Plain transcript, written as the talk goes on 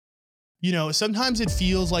You know, sometimes it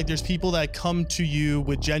feels like there's people that come to you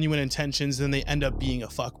with genuine intentions, then they end up being a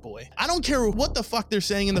fuckboy. I don't care what the fuck they're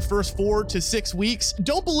saying in the first 4 to 6 weeks.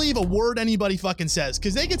 Don't believe a word anybody fucking says,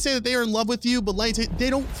 because they could say that they are in love with you, but like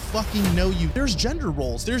they don't fucking know you. There's gender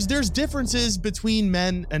roles. There's differences between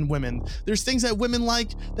men and women. There's things that women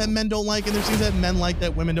like that men don't like, and there's things that men like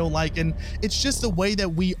that women don't like, and it's just the way that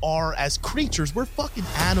we are as creatures. We're fucking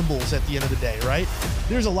animals at the end of the day, right?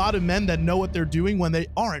 There's a lot of men that know what they're doing when they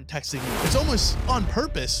aren't texting you. It's almost on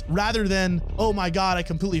purpose rather than, oh my God, I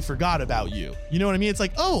completely forgot about you. You know what I mean? It's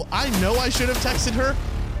like, oh, I know I should have texted her,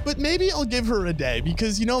 but maybe I'll give her a day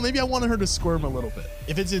because, you know, maybe I wanted her to squirm a little bit.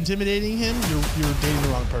 If it's intimidating him, you're dating the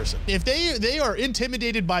wrong person. If they are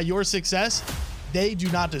intimidated by your success, they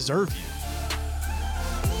do not deserve you.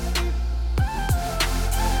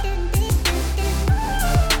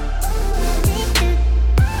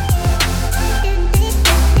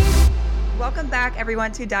 Welcome back,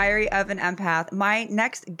 everyone, to Diary of an Empath. My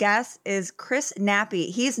next guest is Chris Nappy.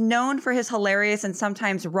 He's known for his hilarious and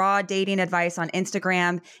sometimes raw dating advice on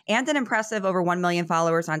Instagram and an impressive over 1 million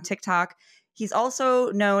followers on TikTok. He's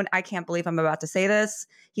also known, I can't believe I'm about to say this,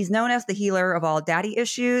 he's known as the healer of all daddy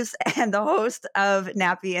issues and the host of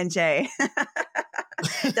Nappy and Jay.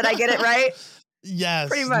 Did I get it right? Yes.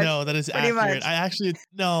 Pretty much. No, that is Pretty accurate. much.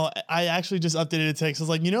 I actually just updated a text. I was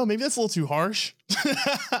like, you know, maybe that's a little too harsh.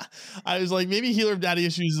 I was like, maybe healer of daddy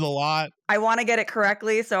issues is a lot. I want to get it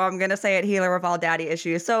correctly, so I'm going to say it, healer of all daddy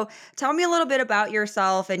issues. So tell me a little bit about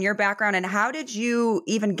yourself and your background, and how did you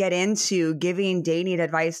even get into giving dating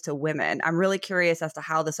advice to women? I'm really curious as to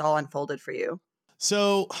how this all unfolded for you.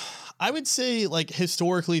 So I would say, like,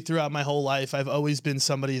 historically throughout my whole life, I've always been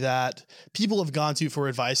somebody that people have gone to for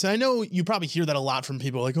advice. And I know you probably hear that a lot from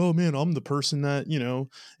people, like, oh man, I'm the person that, you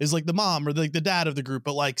know, is like the mom or like the dad of the group.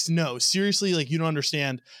 But like, no, seriously, like, you don't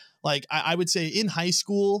understand. Like, I would say in high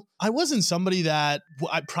school, I wasn't somebody that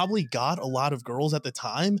I probably got a lot of girls at the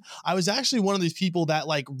time. I was actually one of these people that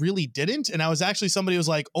like really didn't. And I was actually somebody who was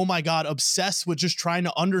like, oh my God, obsessed with just trying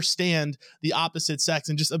to understand the opposite sex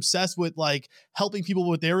and just obsessed with like helping people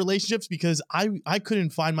with their relationships, because I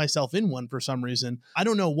couldn't find myself in one for some reason. I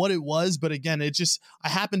don't know what it was, but again, I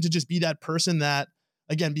happened to just be that person that,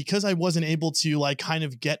 again, because I wasn't able to like kind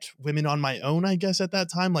of get women on my own, I guess at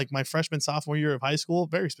that time, like my freshman, sophomore year of high school,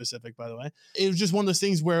 very specific, by the way. It was just one of those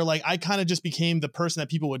things where like I kind of just became the person that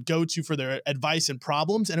people would go to for their advice and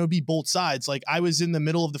problems. And it would be both sides. Like I was in the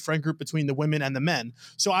middle of the friend group between the women and the men.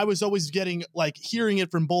 So I was always getting like hearing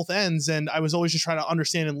it from both ends. And I was always just trying to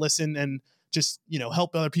understand and listen and just, you know,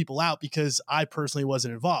 help other people out because I personally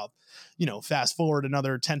wasn't involved. You know, fast forward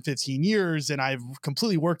another 10, 15 years and I've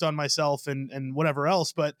completely worked on myself and whatever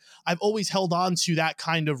else, but I've always held on to that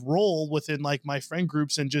kind of role within like my friend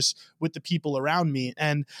groups and just with the people around me.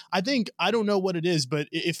 And I think, I don't know what it is, but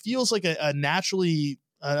it feels like a naturally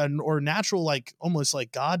or natural, like almost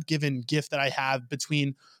like God-given gift that I have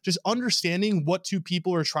between just understanding what two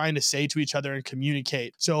people are trying to say to each other and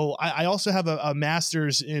communicate. So I also have a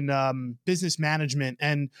master's in business management.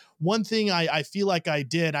 And one thing I feel like I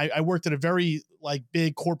did, I worked at a very like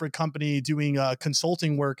big corporate company doing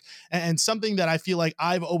consulting work, and something that I feel like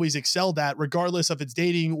I've always excelled at, regardless if it's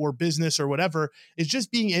dating or business or whatever, is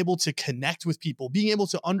just being able to connect with people, being able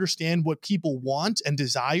to understand what people want and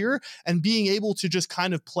desire, and being able to just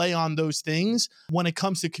kind of play on those things when it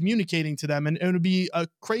comes to communicating to them. And it would be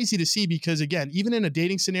crazy to see, because again, even in a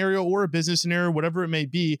dating scenario or a business scenario, whatever it may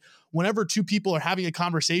be, whenever two people are having a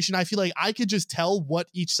conversation, I feel like I could just tell what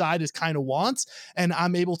each side is kind of wants, and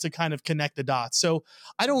I'm able to kind of connect the dots. So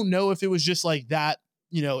I don't know if it was just like that,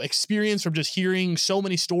 you know, experience from just hearing so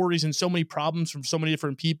many stories and so many problems from so many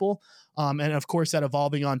different people. And of course that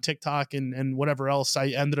evolving on TikTok and whatever else, I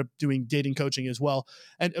ended up doing dating coaching as well.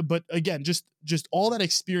 But again, just all that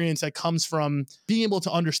experience that comes from being able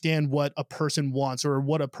to understand what a person wants or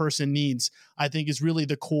what a person needs, I think is really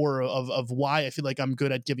the core of why I feel like I'm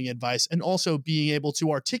good at giving advice, and also being able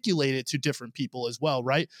to articulate it to different people as well.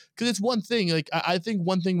 Right. Because it's one thing, like I think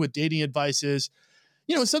one thing with dating advice is,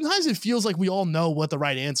 you know, sometimes it feels like we all know what the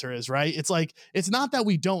right answer is, right? It's like, it's not that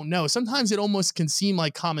we don't know. Sometimes it almost can seem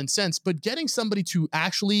like common sense, but getting somebody to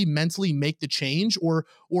actually mentally make the change or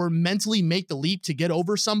mentally make the leap to get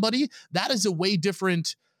over somebody, that is a way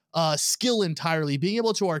different skill entirely. Being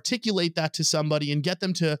able to articulate that to somebody and get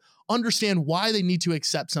them to understand why they need to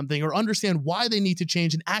accept something or understand why they need to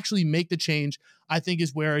change and actually make the change, I think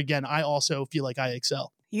is where, again, I also feel like I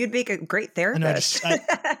excel. You'd make a great therapist.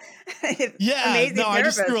 Yeah, amazing no, therapist. I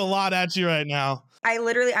just threw a lot at you right now.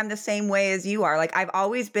 I'm the same way as you are. Like, I've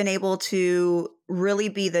always been able to really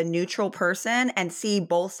be the neutral person and see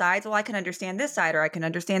both sides. Well, I can understand this side or I can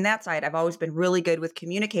understand that side. I've always been really good with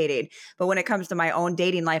communicating. But when it comes to my own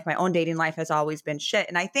dating life has always been shit.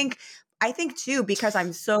 And I think too, because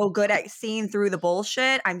I'm so good at seeing through the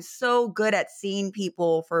bullshit, I'm so good at seeing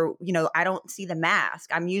people for, I don't see the mask.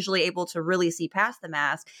 I'm usually able to really see past the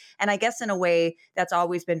mask. And I guess in a way that's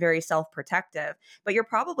always been very self-protective. But you're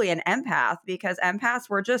probably an empath because empaths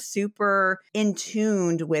were just super in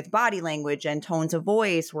tuned with body language and tones of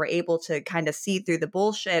voice. We're able to kind of see through the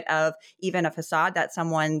bullshit of even a facade that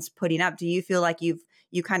someone's putting up. Do you feel like you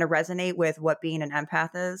kind of resonate with what being an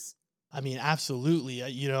empath is? I mean, absolutely.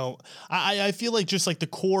 I feel like just like the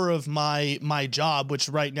core of my job, which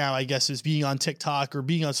right now I guess is being on TikTok or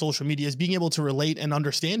being on social media, is being able to relate and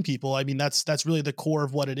understand people. I mean, that's really the core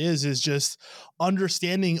of what it is just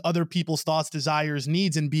understanding other people's thoughts, desires,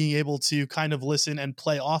 needs, and being able to kind of listen and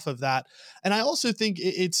play off of that. And I also think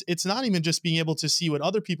it's not even just being able to see what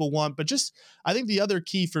other people want, but just I think the other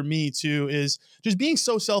key for me too is just being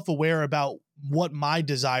so self-aware about what my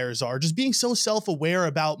desires are, just being so self-aware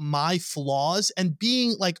about my flaws and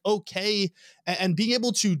being like, okay. And being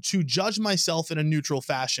able to judge myself in a neutral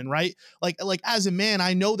fashion, right? Like as a man,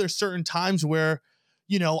 I know there's certain times where,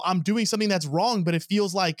 I'm doing something that's wrong, but it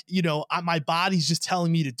feels like, my body's just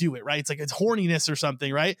telling me to do it, right? It's like it's horniness or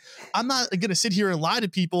something, right? I'm not going to sit here and lie to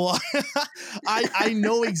people. I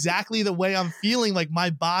know exactly the way I'm feeling. Like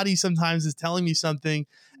my body sometimes is telling me something.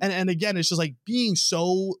 And again, it's just like being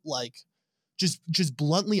so like, just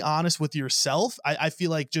bluntly honest with yourself. I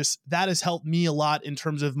feel like just that has helped me a lot in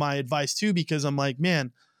terms of my advice too, because I'm like,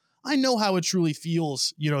 man, I know how it truly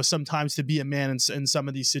feels, sometimes to be a man in some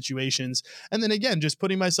of these situations. And then again, just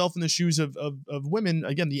putting myself in the shoes of women,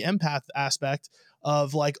 again, the empath aspect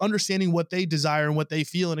of like understanding what they desire and what they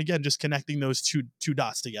feel. And again, just connecting those two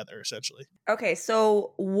dots together essentially. Okay,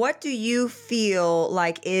 so what do you feel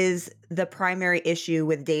like is the primary issue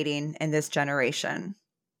with dating in this generation?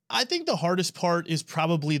 I think the hardest part is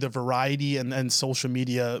probably the variety and social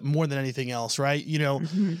media more than anything else, right?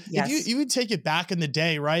 If Yes. you would take it back in the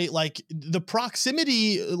day, right? Like the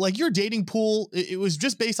proximity, like your dating pool, it was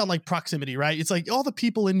just based on like proximity, right? It's like all the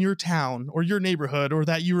people in your town or your neighborhood or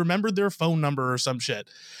that you remembered their phone number or some shit.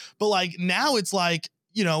 But like now it's like,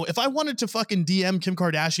 if I wanted to fucking DM Kim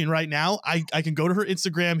Kardashian right now, I can go to her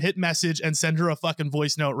Instagram, hit message, and send her a fucking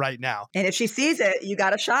voice note right now. And if she sees it, you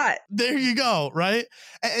got a shot. There you go, right?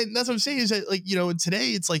 And that's what I'm saying is that like, and today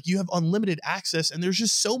it's like you have unlimited access and there's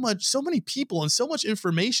just so many people and so much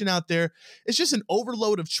information out there. It's just an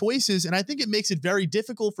overload of choices. And I think it makes it very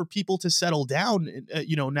difficult for people to settle down,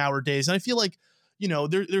 nowadays. And I feel like,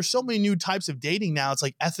 there's so many new types of dating now. It's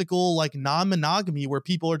like ethical, like non-monogamy where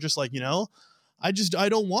people are just like, I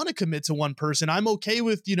don't want to commit to one person. I'm okay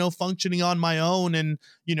with, functioning on my own and,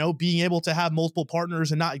 being able to have multiple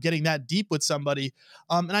partners and not getting that deep with somebody.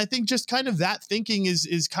 And I think just kind of that thinking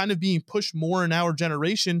is kind of being pushed more in our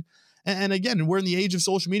generation. And again, we're in the age of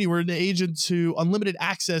social media. We're in the age into unlimited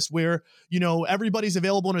access where, everybody's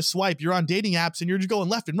available in a swipe. You're on dating apps and you're just going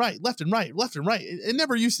left and right, left and right, left and right. It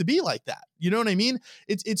never used to be like that. You know what I mean?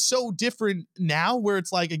 It's so different now where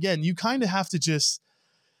it's like, again, you kind of have to just,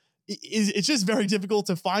 it's just very difficult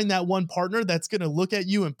to find that one partner that's going to look at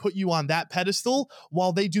you and put you on that pedestal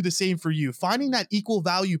while they do the same for you. Finding that equal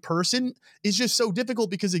value person is just so difficult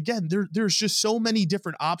because again, there's just so many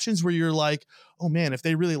different options where you're like, oh man, if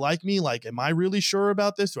they really like me, like, am I really sure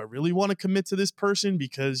about this? Do I really want to commit to this person?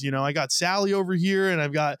 Because, I got Sally over here and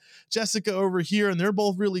I've got Jessica over here and they're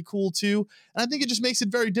both really cool too. And I think it just makes it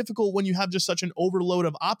very difficult when you have just such an overload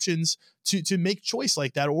of options to make choice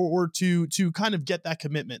like that or to kind of get that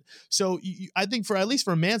commitment. So I think for at least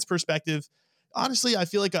from a man's perspective, honestly, I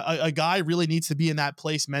feel like a guy really needs to be in that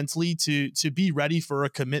place mentally to be ready for a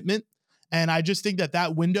commitment. And I just think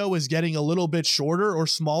that window is getting a little bit shorter or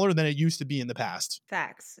smaller than it used to be in the past.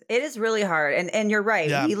 Facts. It is really hard. And you're right.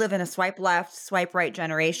 Yeah. We live in a swipe left, swipe right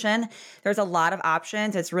generation. There's a lot of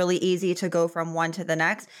options. It's really easy to go from one to the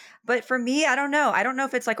next. But for me, I don't know. I don't know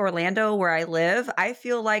if it's like Orlando where I live. I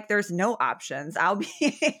feel like there's no options. I'm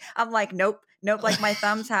like, nope. Like my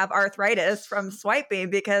thumbs have arthritis from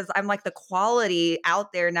swiping because I'm like the quality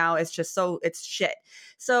out there now is just it's shit.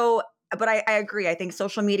 So but I agree. I think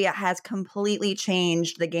social media has completely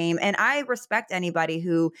changed the game. And I respect anybody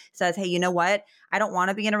who says, hey, you know what? I don't want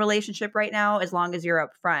to be in a relationship right now as long as you're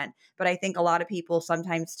upfront. But I think a lot of people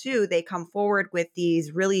sometimes too, they come forward with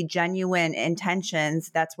these really genuine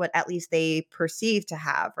intentions. That's what at least they perceive to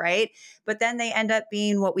have, right? But then they end up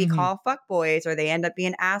being what we call fuckboys or they end up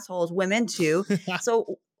being assholes, women too.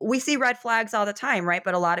 So we see red flags all the time, right?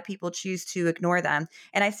 But a lot of people choose to ignore them.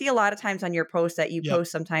 And I see a lot of times on your posts that you Yep.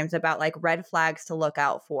 post sometimes about like red flags to look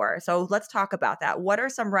out for. So let's talk about that. What are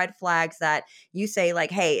some red flags that you say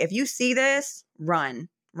like, hey, if you see this, run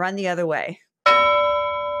the other way?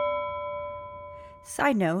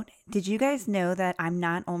 Side note, did you guys know that I'm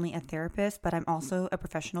not only a therapist, but I'm also a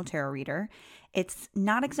professional tarot reader? It's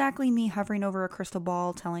not exactly me hovering over a crystal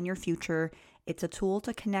ball telling your future. It's a tool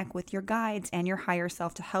to connect with your guides and your higher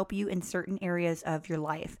self to help you in certain areas of your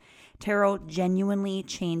life. Tarot genuinely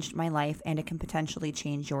changed my life, and it can potentially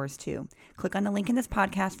change yours too. Click on the link in this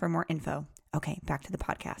podcast for more info. Okay, back to the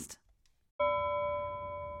podcast.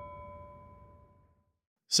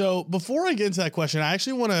 So before I get into that question, I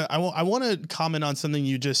actually want to I want to comment on something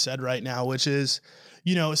you just said right now, which is,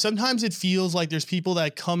 sometimes it feels like there's people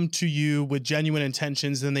that come to you with genuine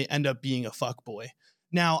intentions, then they end up being a fuckboy.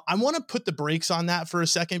 Now, I want to put the brakes on that for a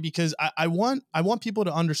second because I want people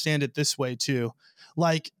to understand it this way too.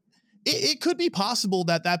 Like, it could be possible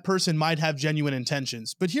that that person might have genuine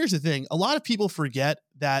intentions, but here's the thing: a lot of people forget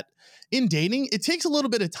that in dating, it takes a little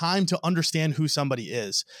bit of time to understand who somebody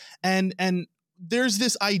is, and there's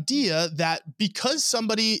this idea that because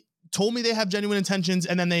somebody told me they have genuine intentions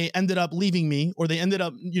and then they ended up leaving me, or they ended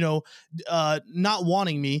up, not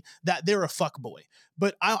wanting me, that they're a fuckboy.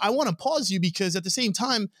 But I want to pause you because at the same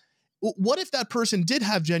time, what if that person did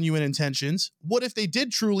have genuine intentions? What if they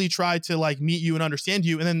did truly try to like meet you and understand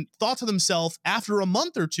you, and then thought to themselves after a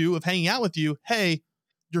month or two of hanging out with you, hey,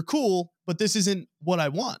 you're cool, but this isn't what I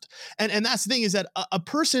want. And that's the thing, is that a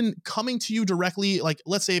person coming to you directly, like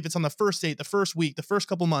let's say if it's on the first date, the first week, the first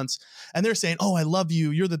couple months, and they're saying, oh, I love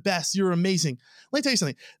you, you're the best, you're amazing. Let me tell you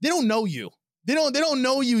something. They don't know you. They don't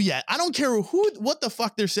know you yet. I don't care what the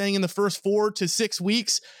fuck they're saying in the first 4 to 6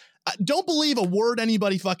 weeks. Don't believe a word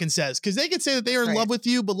anybody fucking says, because they could say that they are in love with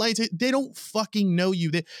you, but they don't fucking know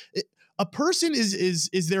you. A person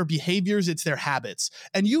is their behaviors, it's their habits.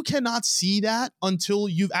 And you cannot see that until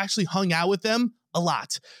you've actually hung out with them a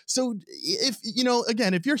lot. So if,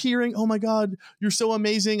 again, if you're hearing, oh my God, you're so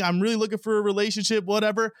amazing, I'm really looking for a relationship,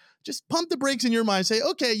 whatever, just pump the brakes in your mind. Say,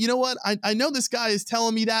 okay, you know what? I know this guy is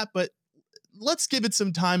telling me that, but let's give it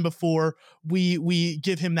some time before we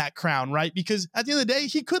give him that crown, right? Because at the end of the day,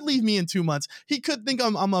 he could leave me in 2 months. He could think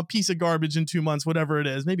I'm a piece of garbage in 2 months, whatever it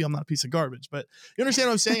is. Maybe I'm not a piece of garbage, but you understand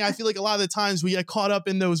what I'm saying? I feel like a lot of the times we get caught up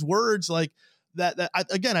in those words like that.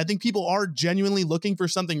 I think people are genuinely looking for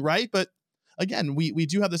something right, but again, we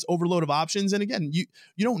do have this overload of options. And again, you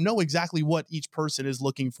don't know exactly what each person is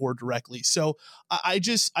looking for directly. So I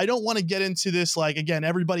don't want to get into this, like, again,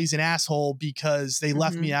 everybody's an asshole because they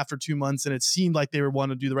left me after 2 months and it seemed like they were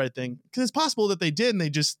wanting to do the right thing. Because it's possible that they did and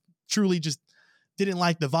they just truly just didn't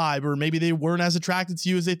like the vibe, or maybe they weren't as attracted to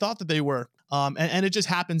you as they thought that they were. And it just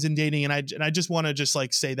happens in dating. And I just want to just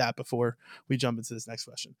like say that before we jump into this next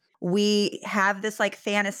question. We have this like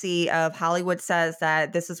fantasy of Hollywood says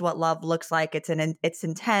that this is what love looks like. It's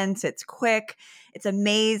intense, it's quick, it's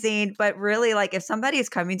amazing. But really, like, if somebody is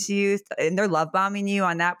coming to you and they're love bombing you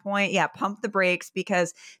on that point, yeah, pump the brakes,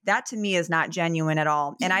 because that to me is not genuine at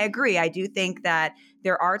all. And I agree. I do think that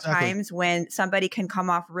there are times when somebody can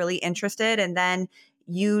come off really interested, and then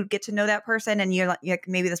you get to know that person and you're like,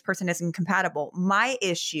 maybe this person isn't compatible. My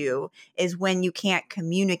issue is when you can't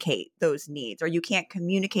communicate those needs, or you can't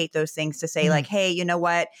communicate those things to say like, hey, you know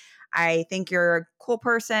what? I think you're a cool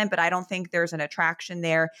person, but I don't think there's an attraction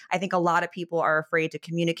there. I think a lot of people are afraid to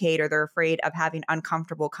communicate, or they're afraid of having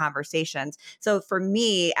uncomfortable conversations. So for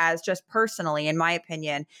me, as just personally, in my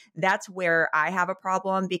opinion, that's where I have a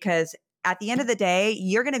problem, because at the end of the day,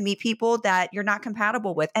 you're going to meet people that you're not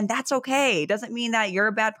compatible with, and that's okay. It doesn't mean that you're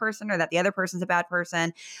a bad person or that the other person's a bad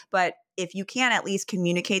person. But if you can't at least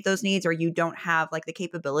communicate those needs, or you don't have like the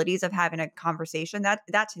capabilities of having a conversation,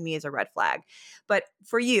 that to me is a red flag. But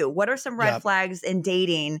for you, what are some red flags in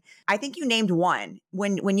dating? I think you named one.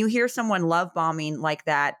 When you hear someone love bombing like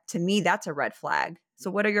that, to me, that's a red flag.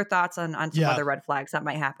 So what are your thoughts on some other red flags that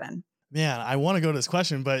might happen? Man, I want to go to this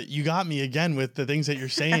question, but you got me again with the things that you're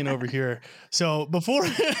saying over here. So before we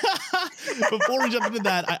jump into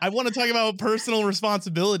that, I want to talk about personal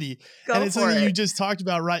responsibility. And it's something you just talked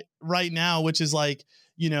about right now, which is like,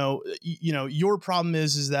 your problem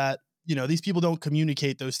is that, these people don't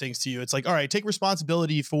communicate those things to you. It's like, all right, take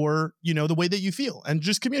responsibility for, the way that you feel, and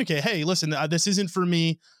just communicate. Hey, listen, this isn't for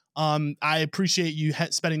me. I appreciate you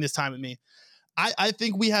spending this time with me. I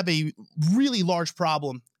think we have a really large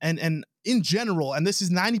problem, and in general, and this is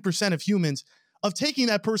 90% of humans, of taking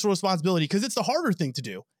that personal responsibility, because it's the harder thing to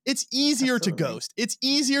do. It's easier to ghost. It's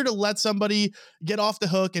easier to let somebody get off the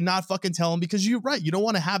hook and not fucking tell them, because you're right. You don't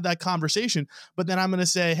want to have that conversation. But then I'm going to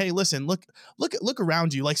say, hey, listen, look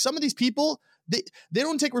around you. Like, some of these people, they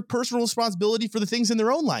don't take personal responsibility for the things in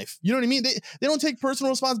their own life. You know what I mean? They don't take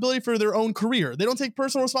personal responsibility for their own career. They don't take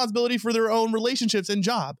personal responsibility for their own relationships and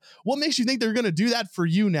job. What makes you think they're going to do that for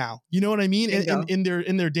you now? You know what I mean? In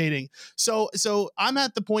their dating. So I'm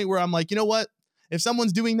at the point where I'm like, you know what? If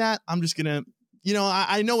someone's doing that, I'm just going to,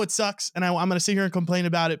 I know it sucks, and I'm going to sit here and complain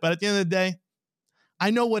about it. But at the end of the day, I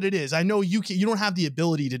know what it is. I know you don't have the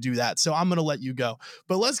ability to do that. So I'm going to let you go.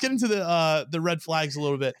 But let's get into the red flags a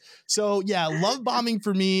little bit. So yeah, love bombing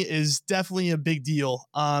for me is definitely a big deal.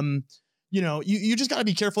 You just got to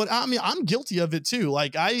be careful. I mean, I'm guilty of it too.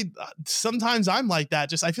 Like, sometimes I'm like that.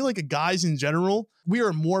 Just, I feel like guys in general, we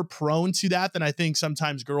are more prone to that than I think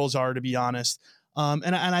sometimes girls are, to be honest.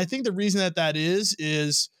 And I think the reason that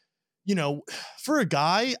is, for a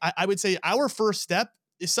guy, I would say our first step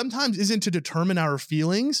sometimes isn't to determine our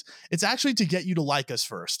feelings. It's actually to get you to like us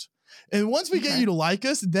first. And once we get you to like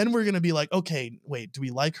us, then we're going to be like, okay, wait, do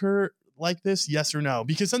we like her like this? Yes or no?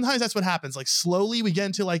 Because sometimes that's what happens. Like, slowly we get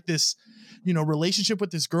into like this, relationship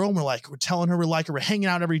with this girl, and we're telling her we like her, we're hanging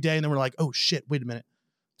out every day. And then we're like, oh shit, wait a minute.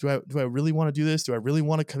 Do I really want to do this? Do I really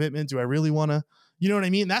want a commitment? Do I really want to, you know what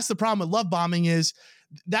I mean? And that's the problem with love bombing, is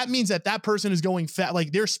that means that person is going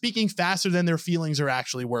like they're speaking faster than their feelings are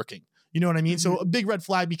actually working. You know what I mean? Mm-hmm. So a big red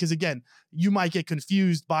flag, because again, you might get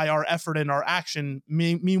confused by our effort and our action.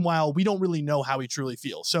 Meanwhile, we don't really know how we truly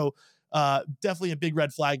feel. So definitely a big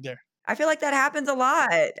red flag there. I feel like that happens a lot.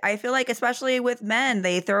 I feel like, especially with men,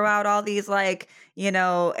 they throw out all these, like,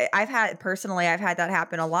 I've had that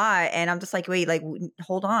happen a lot. And I'm just like, wait, like,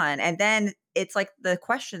 hold on. And then it's like the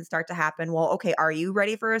questions start to happen. Well, okay, are you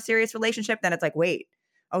ready for a serious relationship? Then it's like, wait,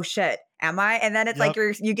 oh shit, am I? And then it's like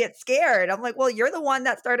you get scared. I'm like, well, you're the one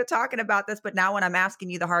that started talking about this, but now when I'm asking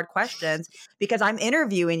you the hard questions, because I'm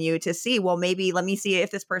interviewing you to see, well, maybe let me see if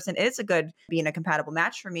this person is being a compatible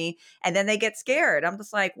match for me. And then they get scared. I'm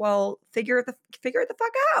just like, well, figure it the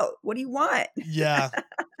fuck out. What do you want? Yeah,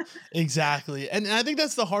 exactly. And I think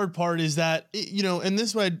that's the hard part, is that, and this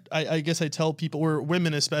is what I guess I tell people, or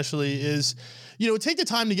women especially, is, take the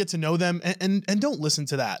time to get to know them, and don't listen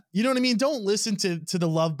to that. You know what I mean? Don't listen to the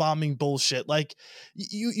love bombing bullshit. Like,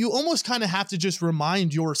 you almost kind of have to just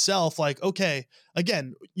remind yourself, like, okay,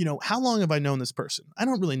 again, how long have I known this person? I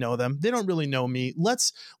don't really know them. They don't really know me.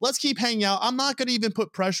 Let's keep hanging out. I'm not going to even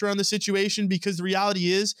put pressure on the situation, because the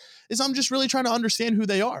reality is I'm just really trying to understand who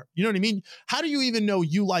they are. You know what I mean? How do you even know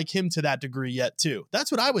you like him to that degree yet too?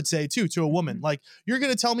 That's what I would say too, to a woman. Like, you're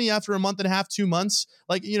going to tell me after a month and a half, 2 months,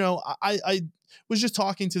 like, I was just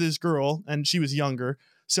talking to this girl, and she was younger.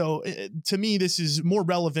 So to me, this is more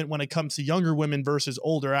relevant when it comes to younger women versus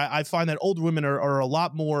older. I find that older women are a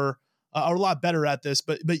lot more, are a lot better at this.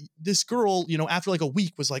 But this girl, after like a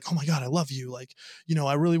week, was like, oh my God, I love you. Like,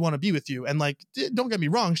 I really want to be with you. And like, don't get me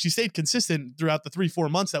wrong, she stayed consistent throughout the 3-4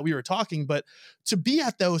 months that we were talking. But to be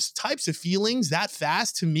at those types of feelings that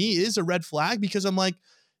fast, to me, is a red flag, because I'm like,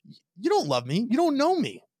 you don't love me. You don't know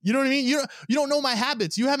me. You know what I mean? You don't know my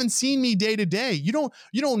habits. You haven't seen me day to day. You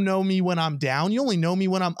don't know me when I'm down. You only know me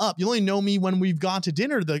when I'm up. You only know me when we've gone to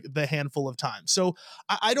dinner the handful of times. So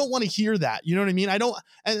I don't want to hear that. You know what I mean?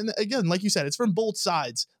 And again, like you said, it's from both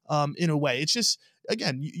sides in a way. It's just,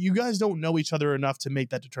 again, you guys don't know each other enough to make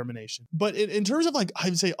that determination. But in terms of, like, I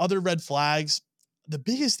would say other red flags, the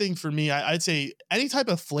biggest thing for me, I'd say any type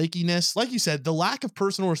of flakiness, like you said, the lack of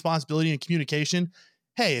personal responsibility and communication.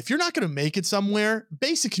 Hey, if you're not going to make it somewhere,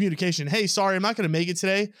 basic communication. Hey, sorry, I'm not going to make it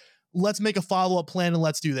today. Let's make a follow-up plan and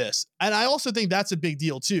let's do this. And I also think that's a big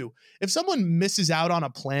deal too. If someone misses out on a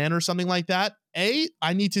plan or something like that,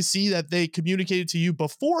 I need to see that they communicated to you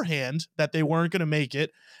beforehand that they weren't going to make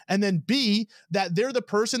it. And then B, that they're the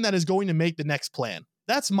person that is going to make the next plan.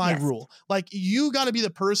 That's my rule. Like, you got to be the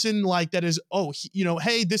person like that is,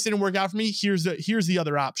 hey, this didn't work out for me. Here's the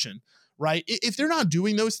other option, right? If they're not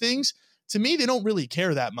doing those things, to me, they don't really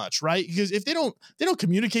care that much, right? Because if they don't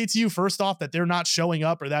communicate to you first off that they're not showing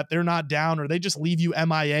up, or that they're not down, or they just leave you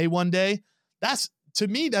MIA one day, to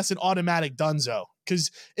me, that's an automatic donezo,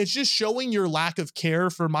 because it's just showing your lack of care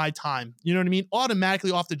for my time. You know what I mean?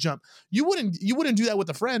 Automatically off the jump. You wouldn't do that with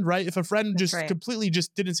a friend, right? If a friend completely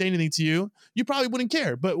just didn't say anything to you, you probably wouldn't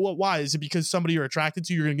care. But why? Is it because somebody you're attracted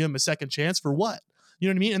to, you're going to give them a second chance for what? You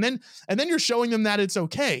know what I mean? And then you're showing them that it's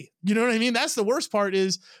okay. You know what I mean? That's the worst part,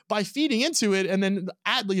 is by feeding into it and then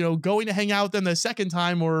going to hang out with them the second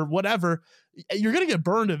time or whatever, you're going to get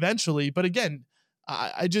burned eventually. But again,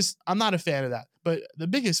 I'm not a fan of that. But the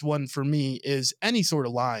biggest one for me is any sort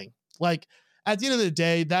of lying. Like, at the end of the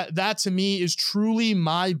day, that to me is truly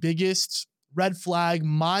my biggest red flag.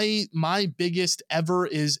 My biggest ever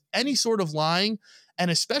is any sort of lying,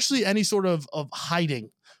 and especially any sort of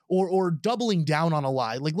hiding or doubling down on a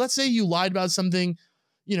lie. Like, let's say you lied about something,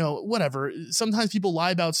 whatever. Sometimes people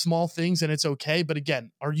lie about small things and it's okay. But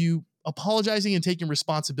again, are you apologizing and taking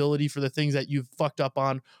responsibility for the things that you've fucked up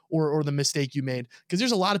on or the mistake you made? Because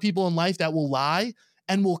there's a lot of people in life that will lie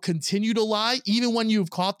and will continue to lie even when you've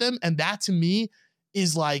caught them. And that to me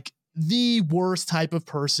is like the worst type of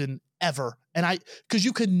person ever. And because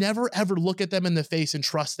you could never, ever look at them in the face and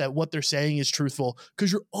trust that what they're saying is truthful,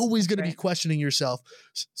 because you're always going to be questioning yourself.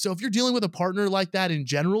 So if you're dealing with a partner like that in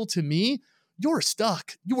general, to me, you're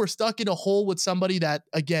stuck. You are stuck in a hole with somebody that,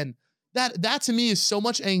 again, that to me is so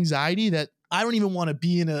much anxiety that I don't even want to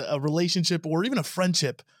be in a relationship or even a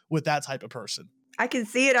friendship with that type of person. I can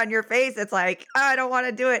see it on your face. It's like, oh, I don't want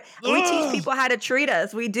to do it. We teach people how to treat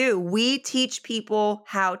us. We do. We teach people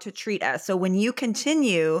how to treat us. So when you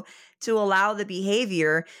continue to allow the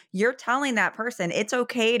behavior, you're telling that person it's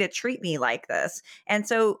okay to treat me like this. And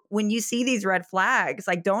so when you see these red flags,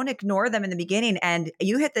 like, don't ignore them in the beginning. And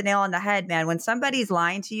you hit the nail on the head, man. When somebody's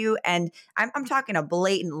lying to you, and I'm talking a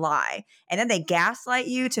blatant lie, and then they gaslight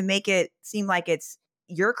you to make it seem like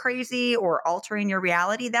you're crazy or altering your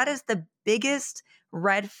reality, that is the biggest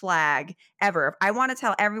red flag ever. I want to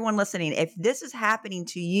tell everyone listening, if this is happening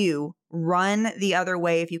to you, run the other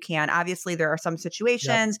way if you can. Obviously, there are some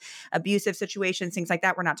situations, abusive situations, things like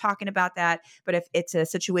that. We're not talking about that. But if it's a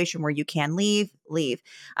situation where you can leave.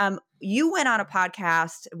 You went on a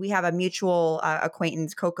podcast. We have a mutual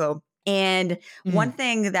acquaintance, Coco. And one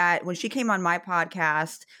thing that when she came on my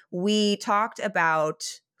podcast, we talked about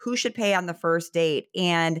who should pay on the first date.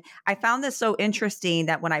 And I found this so interesting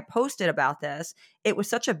that when I posted about this, it was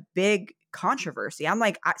such a big controversy. I'm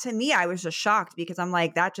like, to me, I was just shocked because I'm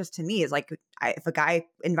like, that just to me is like, if a guy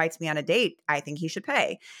invites me on a date, I think he should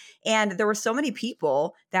pay. And there were so many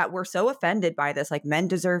people that were so offended by this, like, men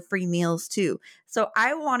deserve free meals too. So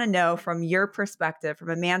I want to know from your perspective, from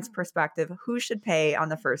a man's perspective, who should pay on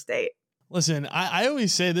the first date? Listen, I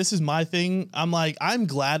always say this is my thing. I'm like, I'm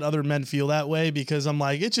glad other men feel that way because I'm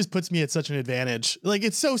like, it just puts me at such an advantage. Like,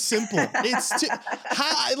 it's so simple.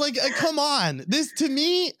 Come on. This to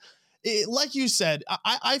me, like you said,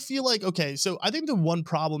 I feel like, okay, so I think the one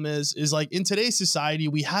problem is like in today's society,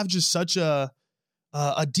 we have just such a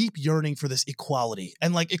deep yearning for this equality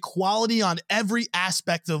and like equality on every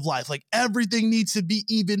aspect of life. Like everything needs to be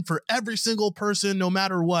even for every single person, no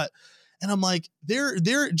matter what. And I'm like,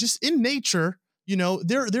 they're just in nature,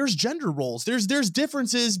 there's gender roles. There's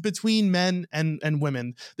differences between men and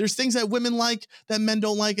women. There's things that women like that men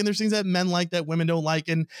don't like. And there's things that men like that women don't like.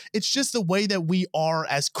 And it's just the way that we are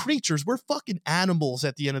as creatures. We're fucking animals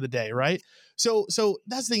at the end of the day. Right. So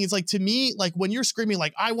that's the thing. It's like, to me, like when you're screaming,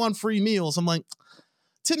 like, I want free meals, I'm like,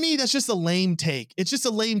 to me, that's just a lame take. It's just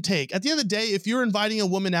a lame take. At the end of the day, if you're inviting a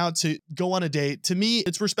woman out to go on a date, to me,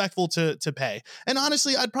 it's respectful to pay. And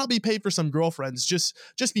honestly, I'd probably pay for some girlfriends just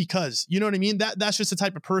because, you know what I mean? That's just the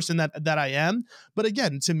type of person that I am. But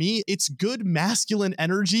again, to me, it's good masculine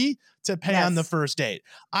energy to pay on the first date.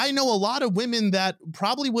 I know a lot of women that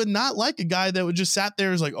probably would not like a guy that would just sat there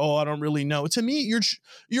and is like, oh, I don't really know. To me,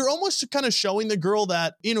 you're almost kind of showing the girl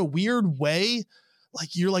that in a weird way,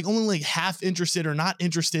 like you're like only like half interested or not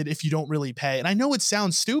interested if you don't really pay. And I know it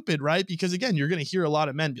sounds stupid, right? Because again, you're going to hear a lot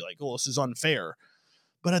of men be like, oh, this is unfair.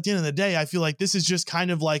 But at the end of the day, I feel like this is just kind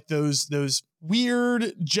of like those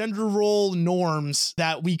weird gender role norms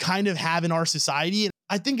that we kind of have in our society.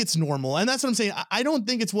 I think it's normal. And that's what I'm saying. I don't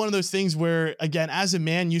think it's one of those things where, again, as a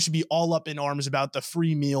man, you should be all up in arms about the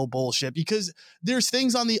free meal bullshit, because there's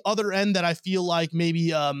things on the other end that I feel like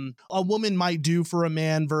maybe a woman might do for a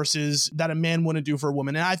man versus that a man wouldn't do for a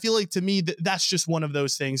woman. And I feel like, to me, that's just one of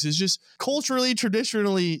those things. It's just culturally,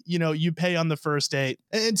 traditionally, you pay on the first date.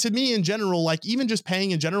 And to me, in general, like even just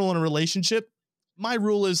paying in general in a relationship, my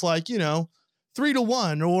rule is like,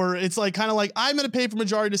 3-1, or it's like kind of like I'm going to pay for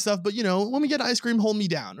majority of stuff, but when we get ice cream, hold me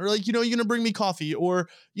down, or like, you're going to bring me coffee, or,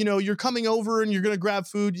 you're coming over and you're going to grab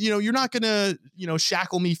food, you're not going to,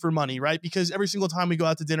 shackle me for money, right? Because every single time we go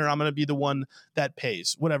out to dinner, I'm going to be the one that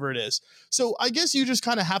pays, whatever it is. So I guess you just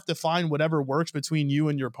kind of have to find whatever works between you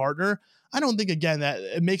and your partner. I don't think, again, that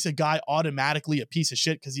it makes a guy automatically a piece of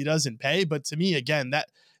shit because he doesn't pay. But to me, again,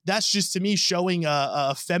 that's just, to me, showing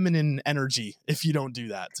a feminine energy if you don't do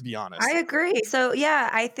that, to be honest. I agree. So yeah,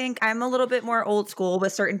 I think I'm a little bit more old school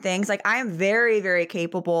with certain things. Like I am very, very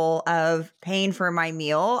capable of paying for my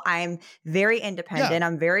meal. I'm very independent. Yeah.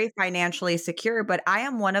 I'm very financially secure, but I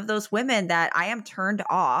am one of those women that I am turned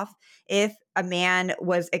off if a man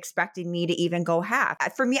was expecting me to even go half.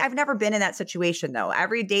 For me, I've never been in that situation though.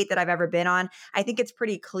 Every date that I've ever been on, I think it's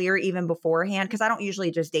pretty clear even beforehand, because I don't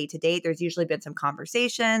usually just date to date. There's usually been some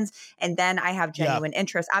conversations and then I have Yeah. genuine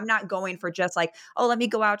interest. I'm not going for just like, oh, let me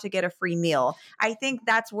go out to get a free meal. I think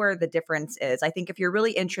that's where the difference is. I think if you're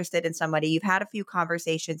really interested in somebody, you've had a few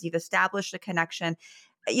conversations, you've established a connection.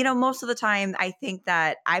 Most of the time, I think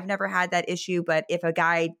that I've never had that issue, but if a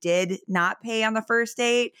guy did not pay on the first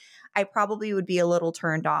date, I probably would be a little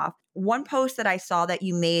turned off. One post that I saw that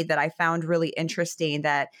you made that I found really interesting,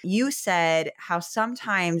 that you said how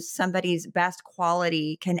sometimes somebody's best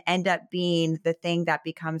quality can end up being the thing that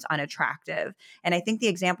becomes unattractive. And I think the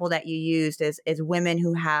example that you used is women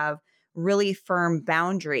who have really firm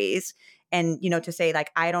boundaries. And, to say like,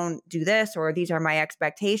 I don't do this, or these are my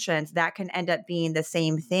expectations, that can end up being the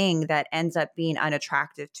same thing that ends up being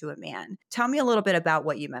unattractive to a man. Tell me a little bit about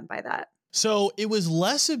what you meant by that. So it was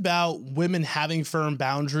less about women having firm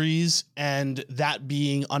boundaries and that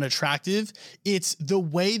being unattractive. It's the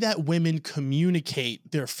way that women communicate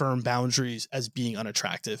their firm boundaries as being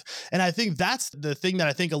unattractive. And I think that's the thing that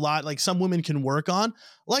I think a lot, like some women can work on.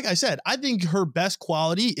 Like I said, I think her best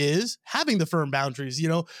quality is having the firm boundaries,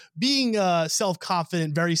 being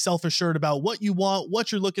self-confident, very self-assured about what you want,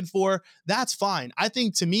 what you're looking for. That's fine. I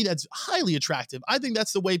think to me, that's highly attractive. I think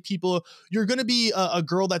that's the way you're going to be a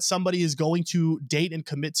girl that somebody is going to date and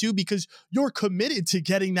commit to, because you're committed to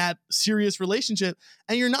getting that serious relationship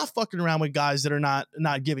and you're not fucking around with guys that are not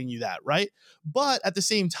giving you that, right? But at the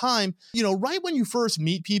same time, right when you first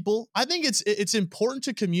meet people, I think it's important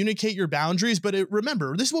to communicate your boundaries. But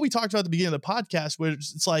remember, this is what we talked about at the beginning of the podcast, where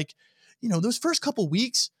it's like, those first couple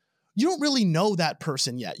weeks, you don't really know that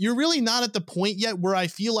person yet. You're really not at the point yet where I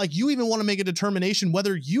feel like you even want to make a determination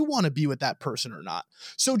whether you want to be with that person or not.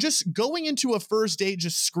 So just going into a first date,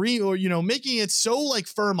 just making it so like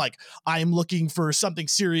firm, like I'm looking for something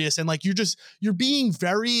serious. And like, you're being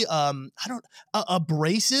very,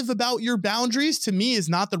 abrasive about your boundaries, to me is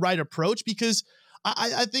not the right approach, because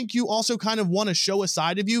I think you also kind of want to show a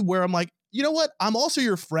side of you where I'm like, you know what? I'm also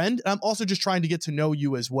your friend. And I'm also just trying to get to know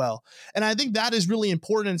you as well. And I think that is really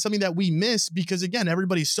important and something that we miss, because again,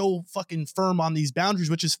 everybody's so fucking firm on these boundaries,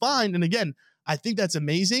 which is fine. And again, I think that's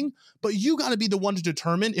amazing, but you got to be the one to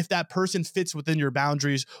determine if that person fits within your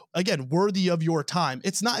boundaries, again, worthy of your time.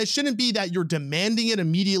 It shouldn't be that you're demanding it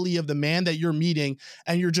immediately of the man that you're meeting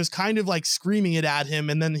and you're just kind of like screaming it at him.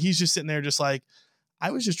 And then he's just sitting there just like, I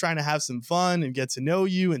was just trying to have some fun and get to know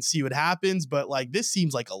you and see what happens. But like, this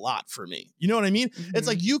seems like a lot for me. You know what I mean? Mm-hmm. It's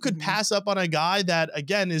like you could pass up on a guy that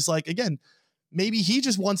is like, maybe he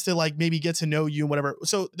just wants to like maybe get to know you and whatever.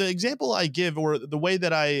 So the example I give, or the way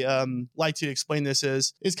that I like to explain this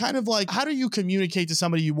is kind of like, how do you communicate to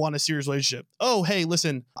somebody you want a serious relationship? Oh, hey,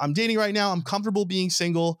 listen, I'm dating right now. I'm comfortable being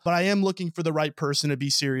single, but I am looking for the right person to be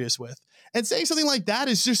serious with. And saying something like that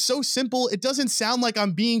is just so simple. It doesn't sound like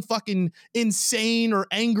I'm being fucking insane or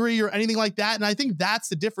angry or anything like that. And I think that's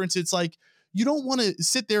the difference. It's like, you don't want to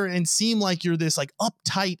sit there and seem like you're this like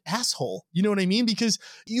uptight asshole. You know what I mean? Because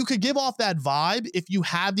you could give off that vibe if you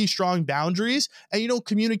have these strong boundaries and you don't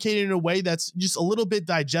communicate it in a way that's just a little bit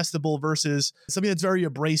digestible versus something that's very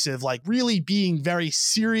abrasive, like really being very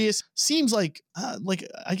serious. Seems like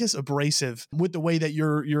I guess abrasive with the way that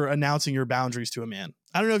you're announcing your boundaries to a man.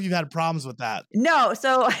 I don't know if you've had problems with that. No.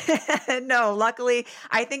 So no, luckily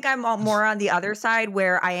I think I'm more on the other side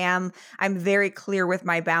where I'm very clear with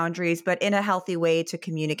my boundaries, but in a healthy way to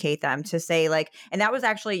communicate them, to say like, and that was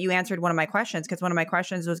actually, you answered one of my questions, because one of my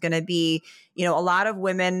questions was going to be, a lot of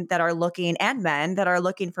women that are looking, and men that are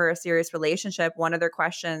looking for a serious relationship. One of their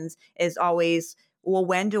questions is always, well,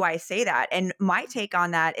 when do I say that? And my take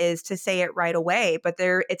on that is to say it right away, but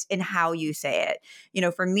it's in how you say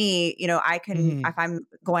it. For me, I can, if I'm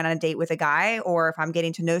going on a date with a guy or if I'm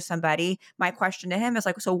getting to know somebody, my question to him is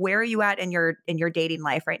like, so where are you at in your dating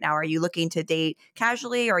life right now? Are you looking to date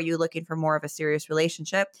casually, or are you looking for more of a serious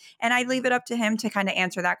relationship? And I leave it up to him to kind of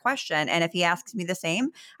answer that question. And if he asks me the same,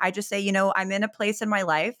 I just say, I'm in a place in my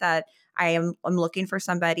life that I'm looking for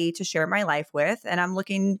somebody to share my life with, and I'm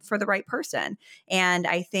looking for the right person. And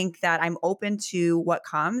I think that I'm open to what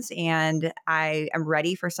comes, and I am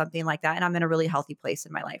ready for something like that. And I'm in a really healthy place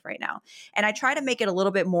in my life right now. And I try to make it a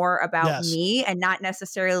little bit more about me and not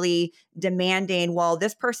necessarily demanding, well,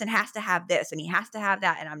 this person has to have this and he has to have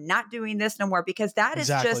that, and I'm not doing this no more, because that is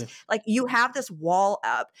just like, you have this wall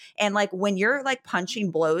up. And like when you're like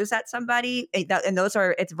punching blows at somebody, and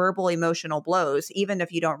it's verbal, emotional blows, even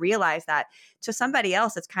if you don't realize that, to somebody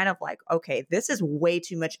else, it's kind of like, okay, this is way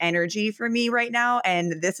too much energy for me right now,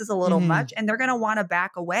 and this is a little much, and they're going to want to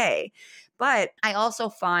back away. But I also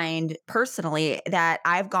find personally that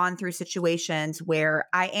I've gone through situations where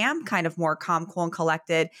I am kind of more calm, cool, and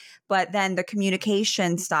collected, but then the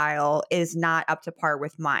communication style is not up to par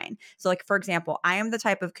with mine. So like, for example, I am the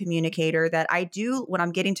type of communicator that I do, when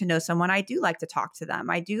I'm getting to know someone, I do like to talk to them.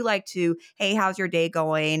 I do like to, hey, how's your day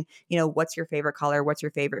going? You know, what's your favorite color? What's your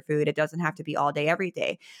favorite food? It doesn't have to be all day, every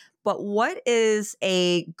day. But what is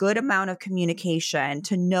a good amount of communication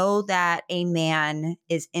to know that a man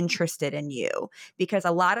is interested in you? Because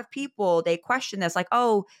a lot of people, they question this like,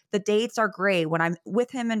 oh, the dates are great. When I'm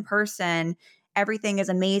with him in person, everything is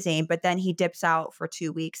amazing. But then he dips out for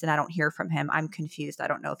 2 weeks and I don't hear from him. I'm confused. I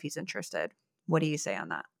don't know if he's interested. What do you say on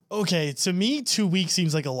that? Okay, to me, 2 weeks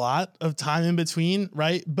seems like a lot of time in between,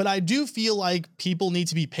 right? But I do feel like people need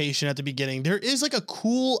to be patient at the beginning. There is like a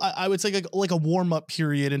cool, I would say like a warm up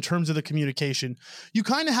period in terms of the communication. You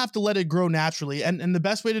kind of have to let it grow naturally. And the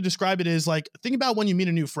best way to describe it is like, think about when you meet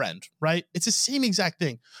a new friend, right? It's the same exact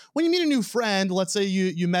thing. When you meet a new friend, let's say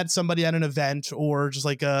you met somebody at an event or just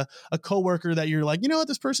like a coworker that you're like, you know what,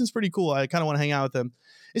 this person's pretty cool. I kind of want to hang out with them.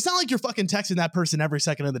 It's not like you're fucking texting that person every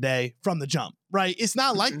second of the day from the jump, right? It's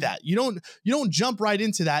not like that. You don't jump right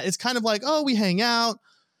into that. It's kind of like, oh, we hang out.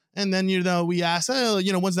 And then, we ask, oh,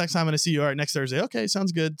 when's the next time I'm going to see you? All right, next Thursday. Okay,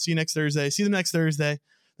 sounds good. See you next Thursday. See them next Thursday.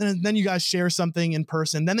 Then you guys share something in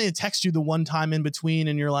person. Then they text you the one time in between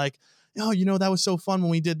and you're like, oh, that was so fun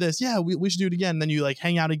when we did this. Yeah, we should do it again. And then you like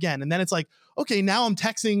hang out again. And then it's like, okay, now I'm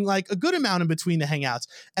texting like a good amount in between the hangouts.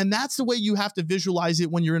 And that's the way you have to visualize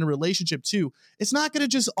it when you're in a relationship too. It's not going to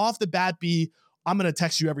just off the bat be, I'm going to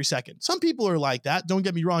text you every second. Some people are like that. Don't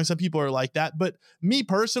get me wrong. Some people are like that. But me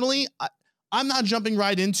personally, I'm not jumping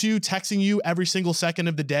right into texting you every single second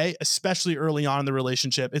of the day, especially early on in the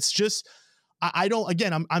relationship. It's just, I don't,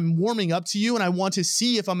 again, I'm warming up to you and I want to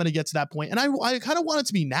see if I'm going to get to that point. And I kind of want it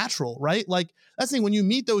to be natural, right? Like that's the thing, when you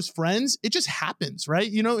meet those friends, it just happens, right?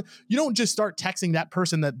 You don't just start texting that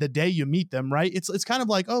person the day you meet them, right? It's kind of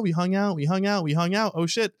like, oh, we hung out. Oh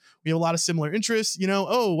shit. We have a lot of similar interests,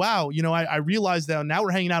 oh, wow. I realized that now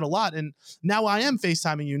we're hanging out a lot and now I am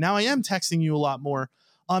FaceTiming you. Now I am texting you a lot more.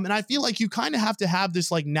 And I feel like you kind of have to have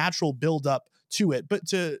this like natural buildup to it. But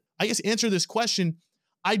to, I guess, answer this question,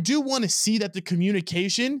 I do want to see that the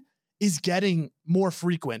communication is getting more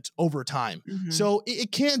frequent over time. Mm-hmm. So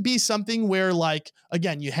it can't be something where like,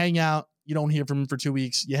 again, you hang out, you don't hear from him for 2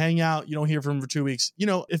 weeks. You hang out, you don't hear from him for 2 weeks.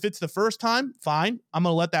 If it's the first time, fine. I'm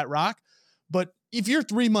going to let that rock. But if you're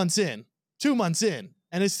 3 months in, 2 months in,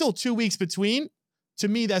 and it's still 2 weeks between, to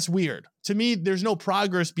me, that's weird. To me, there's no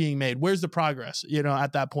progress being made. Where's the progress,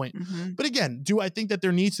 at that point? Mm-hmm. But again, do I think that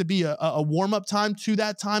there needs to be a warm-up time to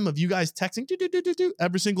that time of you guys texting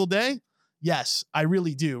every single day? Yes, I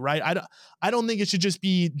really do, right? I don't think it should just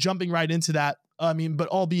be jumping right into that. But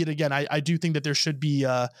albeit, again, I do think that there should be,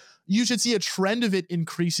 you should see a trend of it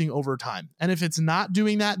increasing over time. And if it's not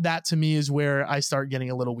doing that, that to me is where I start getting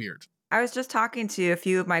a little weird. I was just talking to a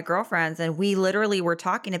few of my girlfriends and we literally were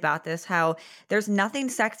talking about this, how there's nothing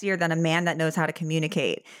sexier than a man that knows how to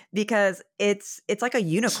communicate, because it's like a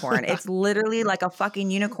unicorn. It's literally like a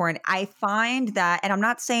fucking unicorn. I find that, and I'm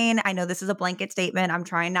not saying, I know this is a blanket statement. I'm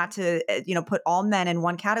trying not to, put all men in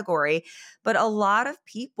one category, but a lot of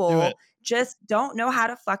people just don't know how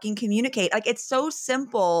to fucking communicate. Like, it's so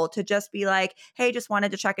simple to just be like, hey, just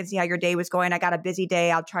wanted to check and see how your day was going. I got a busy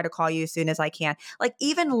day. I'll try to call you as soon as I can. Like,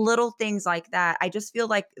 even little things like that. I just feel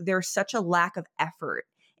like there's such a lack of effort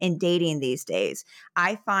in dating these days.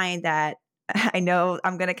 I find that, I know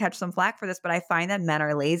I'm going to catch some flack for this, but I find that men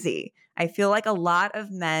are lazy. I feel like a lot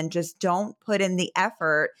of men just don't put in the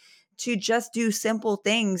effort to just do simple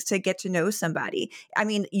things to get to know somebody. I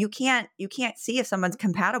mean, you can't see if someone's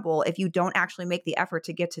compatible if you don't actually make the effort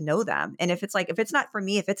to get to know them. And if it's not for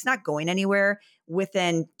me, if it's not going anywhere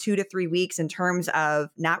within 2 to 3 weeks in terms of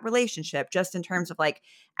not relationship, just in terms of like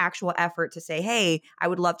actual effort to say, hey, I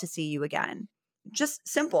would love to see you again. Just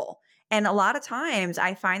simple. And a lot of times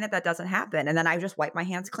I find that doesn't happen. And then I just wipe my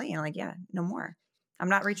hands clean. I'm like, yeah, no more. I'm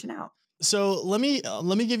not reaching out. So let me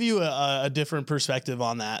give you a different perspective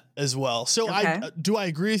on that as well. So okay. I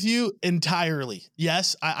agree with you entirely.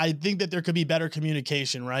 Yes, I think that there could be better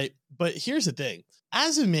communication, right? But here's the thing.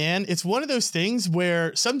 As a man, it's one of those things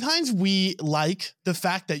where sometimes we like the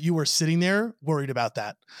fact that you are sitting there worried about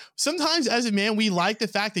that. Sometimes as a man, we like the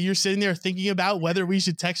fact that you're sitting there thinking about whether we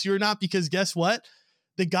should text you or not, because guess what?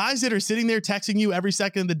 The guys that are sitting there texting you every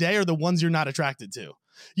second of the day are the ones you're not attracted to.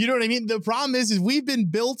 You know what I mean? The problem is we've been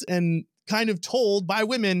built and kind of told by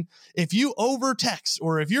women, if you over text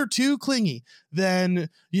or if you're too clingy, then,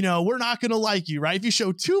 you know, we're not going to like you, right? If you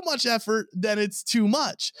show too much effort, then it's too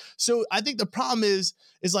much. So I think the problem is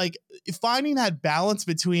like finding that balance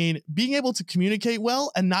between being able to communicate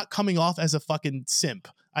well and not coming off as a fucking simp,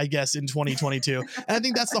 I guess, in 2022. And I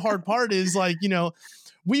think that's the hard part is like, you know,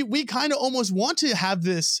 we kind of almost want to have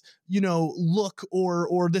this, you know, look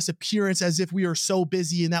or this appearance as if we are so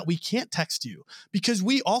busy and that we can't text you, because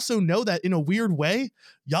we also know that in a weird way,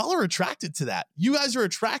 y'all are attracted to that. You guys are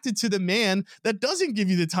attracted to the man that doesn't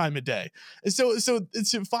give you the time of day. And so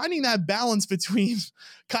it's finding that balance between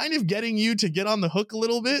kind of getting you to get on the hook a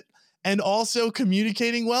little bit and also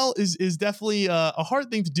communicating well is definitely a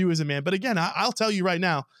hard thing to do as a man. But again, I'll tell you right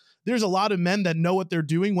now, there's a lot of men that know what they're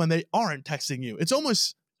doing when they aren't texting you. It's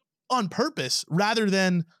almost on purpose rather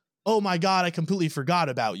than, oh my God, I completely forgot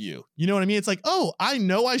about you. You know what I mean? It's like, oh, I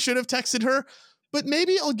know I should have texted her, but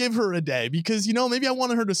maybe I'll give her a day because, you know, maybe I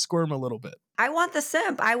wanted her to squirm a little bit. I want the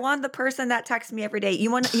simp. I want the person that texts me every day.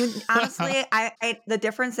 You honestly, the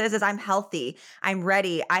difference is I'm healthy. I'm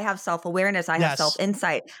ready. I have self-awareness. I have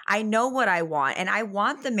self-insight. I know what I want. And I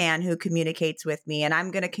want the man who communicates with me, and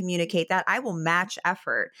I'm going to communicate that. I will match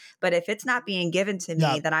effort. But if it's not being given to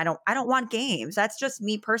me, then I don't want games. That's just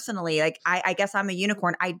me personally. Like, I guess I'm a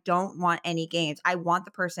unicorn. I don't want any games. I want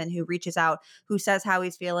the person who reaches out, who says how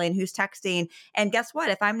he's feeling, who's texting. And guess what?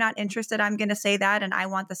 If I'm not interested, I'm going to say that. And I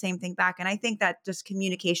want the same thing back. And I think that just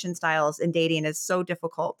communication styles in dating is so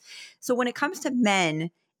difficult. So when it comes to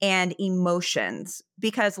men and emotions,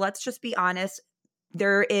 because let's just be honest,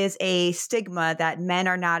 there is a stigma that men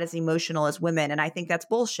are not as emotional as women. And I think that's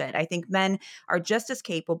bullshit. I think men are just as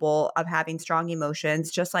capable of having strong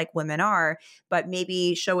emotions, just like women are, but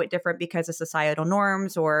maybe show it different because of societal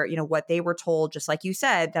norms or, you know, what they were told, just like you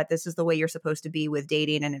said, that this is the way you're supposed to be with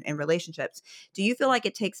dating and in relationships. Do you feel like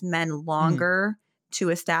it takes men longer to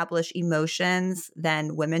establish emotions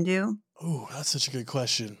than women do? Oh, that's such a good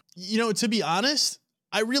question. You know, to be honest,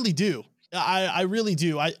 I really do. I really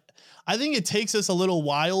do. I think it takes us a little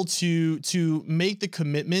while to make the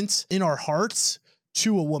commitment in our hearts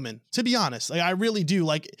to a woman, to be honest. Like, I really do.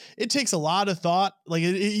 Like, it takes a lot of thought. Like,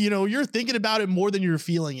 you know, you're thinking about it more than you're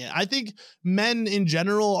feeling it. I think men in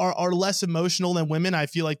general are less emotional than women. I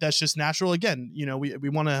feel like that's just natural. Again, you know, we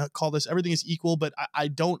want to call this everything is equal, but I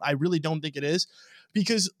really don't think it is.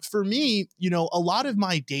 Because for me, you know, a lot of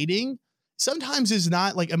my dating sometimes is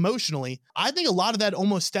not like emotionally. I think a lot of that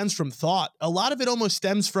almost stems from thought. A lot of it almost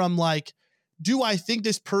stems from like, do I think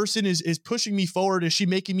this person is pushing me forward? Is she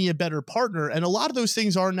making me a better partner? And a lot of those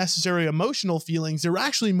things aren't necessarily emotional feelings. They're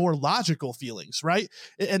actually more logical feelings, right?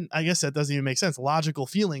 And I guess that doesn't even make sense, logical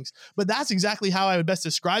feelings. But that's exactly how I would best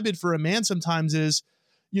describe it for a man sometimes is,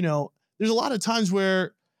 you know, there's a lot of times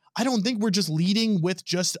where I don't think we're just leading with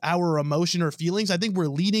just our emotion or feelings. I think we're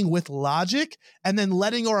leading with logic and then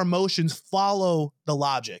letting our emotions follow the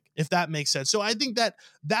logic, if that makes sense. So I think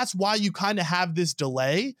that's why you kind of have this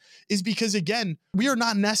delay, is because, again, we are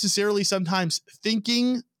not necessarily sometimes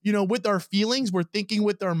thinking, you know, with our feelings. We're thinking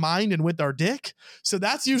with our mind and with our dick. So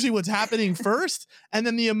that's usually what's happening first. And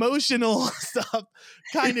then the emotional stuff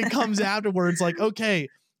kind of comes afterwards. Like, okay,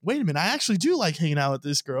 wait a minute, I actually do like hanging out with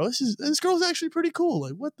this girl. This girl's actually pretty cool.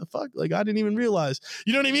 Like, what the fuck? Like, I didn't even realize.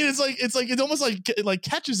 You know what I mean? It's almost like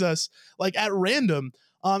catches us like at random.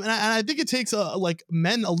 And I think it takes like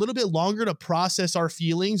men a little bit longer to process our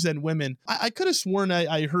feelings than women. I could have sworn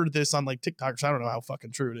I heard this on like TikTok, so I don't know how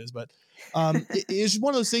fucking true it is, but it's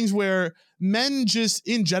one of those things where men just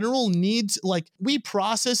in general need, like, we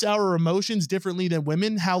process our emotions differently than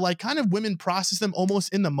women. How like kind of women process them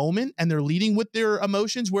almost in the moment and they're leading with their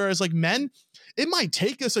emotions, whereas like men, it might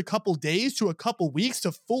take us a couple days to a couple weeks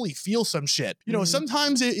to fully feel some shit. You know,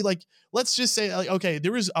 sometimes it, like, let's just say like, okay,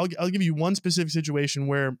 I'll give you one specific situation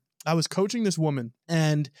where I was coaching this woman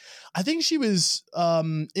and I think she was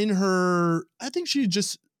I think she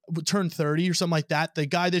just turned 30 or something like that. The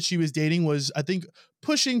guy that she was dating was, I think,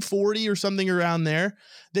 pushing 40 or something around there.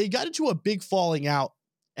 They got into a big falling out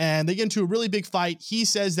and they get into a really big fight. He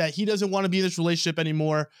says that he doesn't want to be in this relationship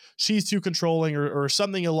anymore. She's too controlling or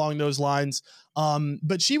something along those lines.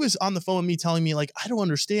 But she was on the phone with me telling me like, I don't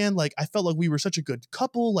understand. Like, I felt like we were such a good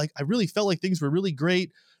couple. Like, I really felt like things were really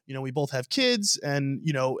great. You know, we both have kids and,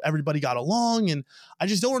 you know, everybody got along and I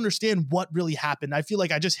just don't understand what really happened. I feel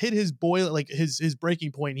like I just hit his boil, like his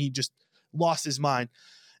breaking point. And he just lost his mind.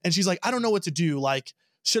 And she's like, I don't know what to do. Like,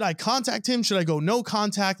 should I contact him? Should I go no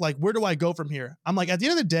contact? Like, where do I go from here? I'm like, at the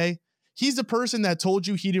end of the day, he's the person that told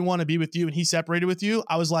you he didn't want to be with you and he separated with you.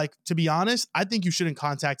 I was like, to be honest, I think you shouldn't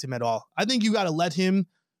contact him at all. I think you got to let him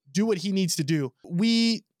do what he needs to do.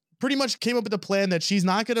 We pretty much came up with a plan that she's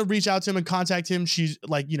not going to reach out to him and contact him. She's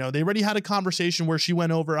like, you know, they already had a conversation where she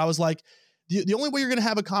went over. I was like, the only way you're going to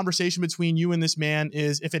have a conversation between you and this man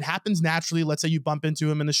is if it happens naturally. Let's say you bump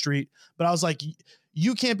into him in the street. But I was like,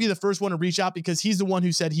 you can't be the first one to reach out because he's the one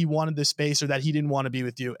who said he wanted this space or that he didn't want to be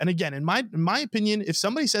with you. And again, in my opinion, if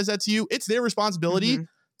somebody says that to you, it's their responsibility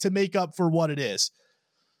to make up for what it is.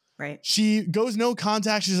 Right. She goes no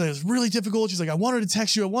contact. She's like, it's really difficult. She's like, I wanted to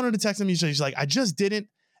text you. I wanted to text him. She's like, I just didn't.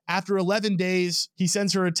 After 11 days, he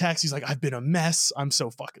sends her a text. He's like, I've been a mess. I'm so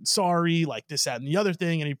fucking sorry. Like this, that, and the other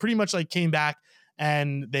thing. And he pretty much like came back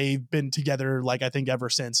and they've been together, like, I think ever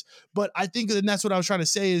since. But I think that that's what I was trying to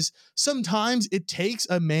say is sometimes it takes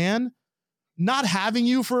a man not having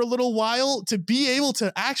you for a little while to be able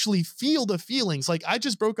to actually feel the feelings. Like I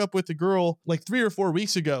just broke up with a girl like 3 or 4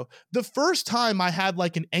 weeks ago. The first time I had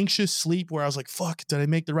like an anxious sleep where I was like, fuck, did I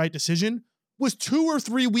make the right decision? Was 2 or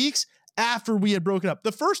 3 weeks after we had broken up.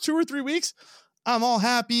 The first 2 or 3 weeks, I'm all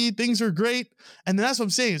happy. Things are great. And that's what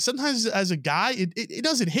I'm saying. Sometimes as a guy, it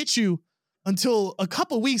doesn't hit you until a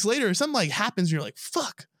couple weeks later. Something like happens and you're like,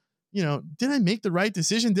 fuck, you know, did I make the right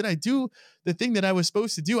decision? Did I do the thing that I was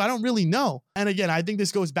supposed to do? I don't really know. And again, I think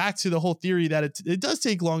this goes back to the whole theory that it does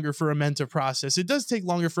take longer for a man to process. It does take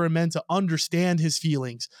longer for a man to understand his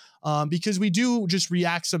feelings because we do just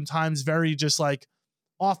react sometimes very just like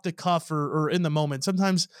off the cuff or in the moment.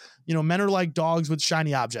 Sometimes, you know, men are like dogs with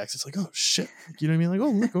shiny objects. It's like, oh shit. You know what I mean? Like,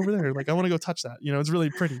 oh, look over there. Like, I want to go touch that. You know, it's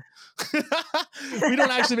really pretty. We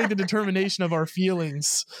don't actually make the determination of our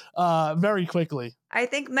feelings very quickly. I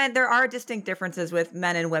think there are distinct differences with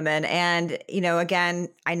men and women. And, you know, again,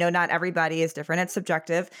 I know not everybody is different. It's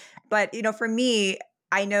subjective. But, you know, for me,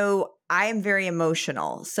 I know I am very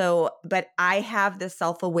emotional. So, but I have this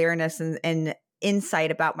self-awareness and insight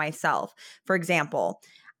about myself. For example,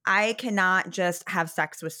 I cannot just have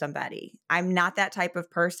sex with somebody. I'm not that type of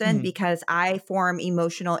person because I form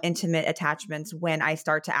emotional, intimate attachments when I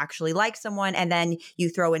start to actually like someone. And then you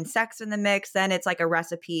throw in sex in the mix, then it's like a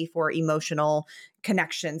recipe for emotional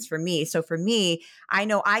connections for me. So for me, I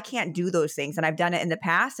know I can't do those things. And I've done it in the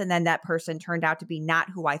past. And then that person turned out to be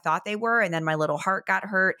not who I thought they were. And then my little heart got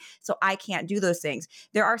hurt. So I can't do those things.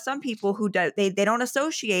 There are some people who they don't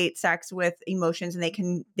associate sex with emotions and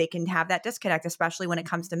they can have that disconnect, especially when it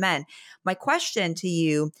comes to men. My question to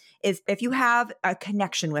you is if you have a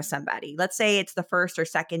connection with somebody, let's say it's the first or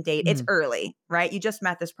second date, it's early, right? You just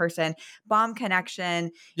met this person, bomb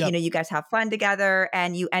connection, you know, you guys have fun together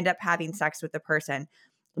and you end up having sex with the person.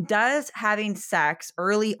 Does having sex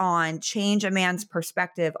early on change a man's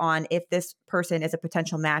perspective on if this person is a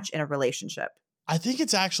potential match in a relationship? I think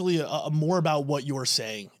it's actually more about what you're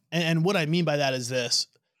saying. And what I mean by that is this.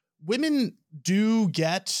 Women do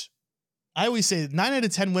get, I always say 9 out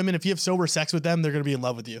of 10 women, if you have sober sex with them, they're going to be in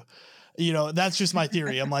love with you. You know, that's just my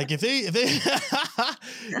theory. I'm like, if they,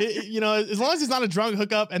 you know, as long as it's not a drunk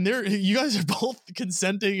hookup and you guys are both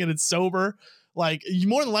consenting and it's sober, like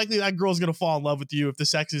more than likely that girl's going to fall in love with you if the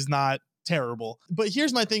sex is not terrible. But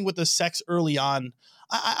here's my thing with the sex early on.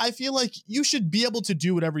 I feel like you should be able to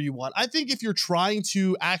do whatever you want. I think if you're trying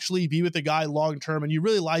to actually be with a guy long term and you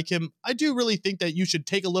really like him, I do really think that you should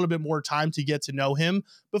take a little bit more time to get to know him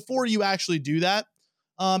before you actually do that.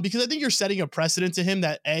 Because I think you're setting a precedent to him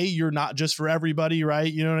that you're not just for everybody,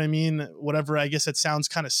 right? You know what I mean? Whatever. I guess that sounds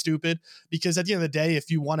kind of stupid because at the end of the day,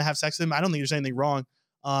 if you want to have sex with him, I don't think there's anything wrong.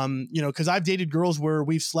 You know, because I've dated girls where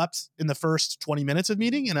we've slept in the first 20 minutes of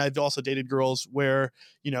meeting, and I've also dated girls where,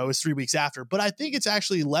 you know, it was 3 weeks after. But I think it's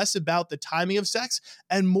actually less about the timing of sex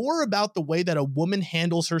and more about the way that a woman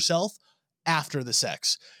handles herself after the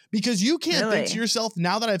sex. Because you can't think to yourself,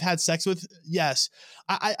 now that I've had sex with,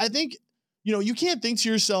 I think, you know, you can't think to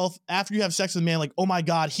yourself after you have sex with a man like, oh my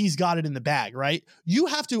God, he's got it in the bag, right? You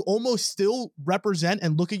have to almost still represent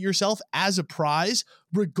and look at yourself as a prize,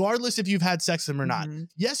 regardless if you've had sex with him or not.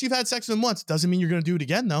 Yes, you've had sex with him once. Doesn't mean you're going to do it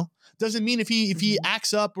again, though. Doesn't mean if he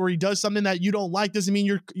acts up or he does something that you don't like, doesn't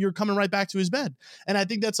mean you're coming right back to his bed. And I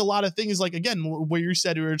think that's a lot of things like, again, where you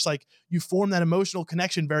said where it's like you form that emotional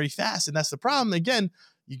connection very fast. And that's the problem. Again,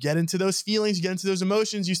 you get into those feelings, you get into those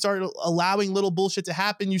emotions, you start allowing little bullshit to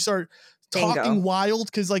happen. You start talking wild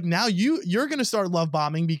because like now you're going to start love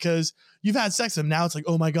bombing because you've had sex with him. Now it's like,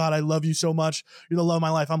 oh my God, I love you so much. You're the love of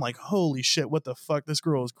my life. I'm like, holy shit, what the fuck? This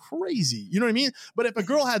girl is crazy. You know what I mean? But if a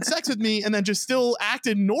girl had sex with me and then just still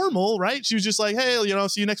acted normal, right? She was just like, hey, you know,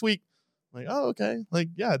 see you next week. I'm like, oh, okay. Like,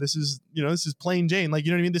 yeah, this is plain Jane. Like,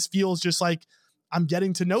 you know what I mean? This feels just like I'm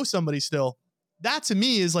getting to know somebody still. That to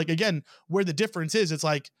me is like, again, where the difference is. It's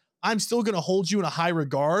like, I'm still going to hold you in a high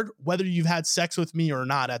regard, whether you've had sex with me or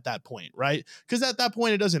not at that point, right? Because at that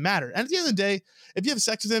point, it doesn't matter. And at the end of the day, if you have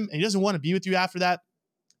sex with him and he doesn't want to be with you after that,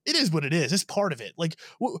 it is what it is. It's part of it. Like,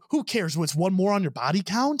 who cares what's one more on your body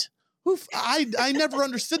count? I never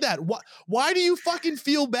understood that. Why do you fucking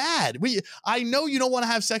feel bad? I know you don't want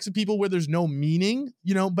to have sex with people where there's no meaning,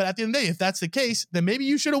 you know, but at the end of the day, if that's the case, then maybe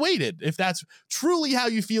you should have waited if that's truly how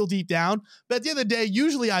you feel deep down. But at the end of the day,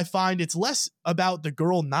 usually I find it's less about the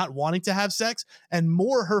girl not wanting to have sex and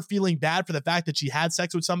more her feeling bad for the fact that she had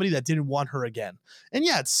sex with somebody that didn't want her again. And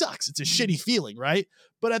yeah, it sucks. It's a shitty feeling, right?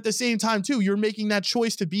 But at the same time, too, you're making that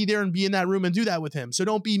choice to be there and be in that room and do that with him. So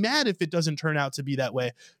don't be mad if it doesn't turn out to be that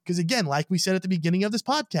way. Because again, like we said at the beginning of this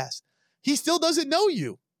podcast, he still doesn't know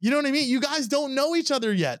you. You know what I mean? You guys don't know each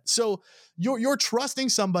other yet. So you're trusting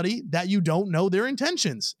somebody that you don't know their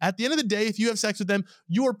intentions. At the end of the day, if you have sex with them,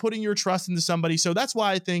 you are putting your trust into somebody. So that's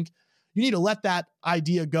why I think you need to let that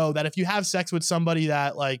idea go, that if you have sex with somebody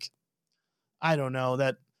that, like, I don't know,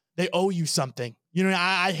 that they owe you something. You know,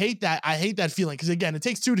 I hate that. I hate that feeling because, again, it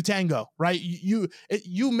takes two to tango, right? You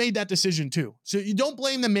made that decision too. So you don't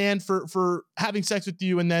blame the man for having sex with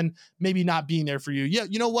you and then maybe not being there for you. Yeah,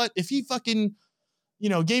 you know what? If he fucking, you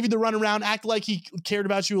know, gave you the runaround, act like he cared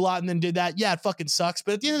about you a lot and then did that, yeah, it fucking sucks.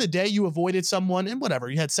 But at the end of the day, you avoided someone and whatever.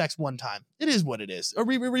 You had sex one time. It is what it is. Are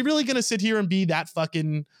we really going to sit here and be that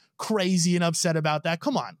fucking crazy and upset about that?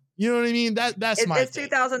 Come on. You know what I mean? It's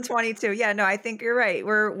 2022. Yeah, no, I think you're right.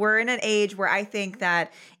 We're in an age where I think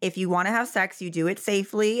that if you want to have sex, you do it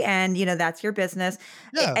safely, and you know that's your business.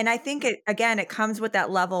 Yeah. And I think it comes with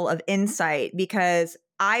that level of insight because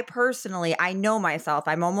I personally, I know myself.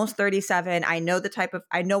 I'm almost 37. I know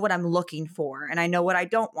what I'm looking for, and I know what I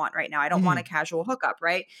don't want right now. I don't want a casual hookup,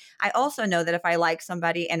 right? I also know that if I like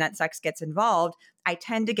somebody and that sex gets involved, I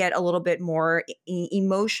tend to get a little bit more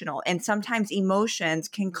emotional. And sometimes emotions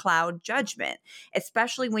can cloud judgment,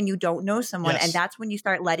 especially when you don't know someone. Yes. And that's when you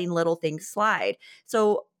start letting little things slide.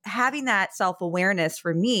 So having that self-awareness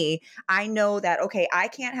for me, I know that, okay, I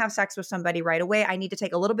can't have sex with somebody right away. I need to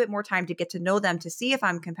take a little bit more time to get to know them to see if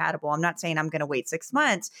I'm compatible. I'm not saying I'm going to wait 6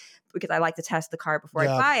 months because I like to test the car before I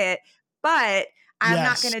buy it, but I'm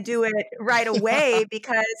not going to do it right away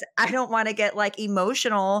because I don't want to get like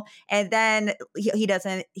emotional and then he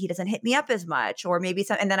doesn't hit me up as much, or maybe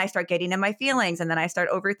and then I start getting in my feelings and then I start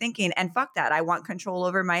overthinking, and fuck that. I want control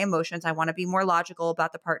over my emotions. I want to be more logical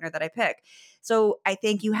about the partner that I pick. So I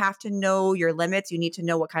think you have to know your limits. You need to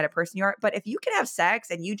know what kind of person you are. But if you can have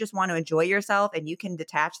sex and you just want to enjoy yourself and you can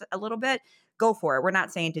detach a little bit, go for it. We're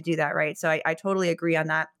not saying to do that, right? So I totally agree on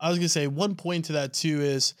that. I was going to say one point to that too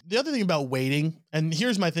is the other thing about waiting. And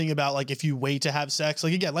here's my thing about like, if you wait to have sex,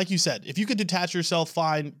 like again, like you said, if you could detach yourself,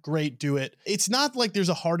 fine, great, do it. It's not like there's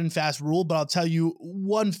a hard and fast rule, but I'll tell you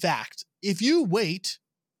one fact. If you wait,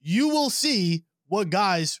 you will see what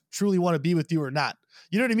guys truly want to be with you or not.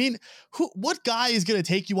 You know what I mean? What guy is going to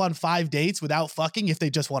take you on 5 dates without fucking if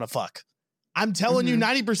they just want to fuck? I'm telling you,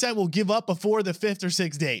 90% will give up before the 5th or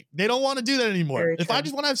 6th date. They don't want to do that anymore. If I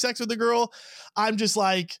just want to have sex with a girl, I'm just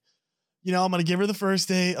like, you know, I'm going to give her the first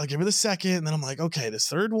date. I'll give her the second. And then I'm like, okay, this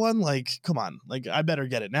third one, like, come on, like, I better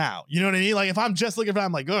get it now. You know what I mean? Like, if I'm just looking for,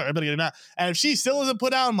 I'm like, oh, I better get it now. And if she still isn't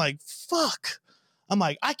put out, I'm like, fuck. I'm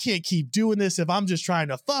like, I can't keep doing this if I'm just trying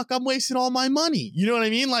to fuck. I'm wasting all my money. You know what I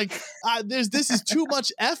mean? Like, this is too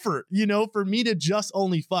much effort, you know, for me to just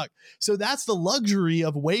only fuck. So that's the luxury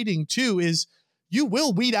of waiting too, is you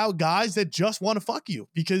will weed out guys that just want to fuck you,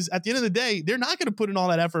 because at the end of the day, they're not going to put in all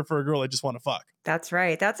that effort for a girl that just want to fuck. That's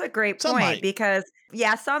right. That's a great point because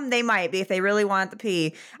some they might be if they really want the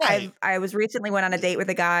pee. Right. I was recently went on a date with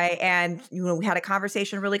a guy and, you know, we had a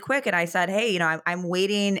conversation really quick and I said, hey, you know, I'm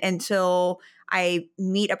waiting until I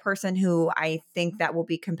meet a person who I think that will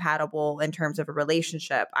be compatible in terms of a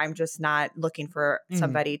relationship. I'm just not looking for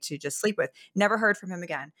somebody to just sleep with. Never heard from him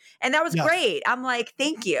again. And that was great. I'm like,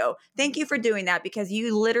 thank you. Thank you for doing that, because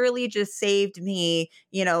you literally just saved me,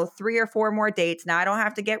 you know, 3 or 4 more dates. Now I don't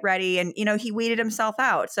have to get ready. And, you know, he weeded himself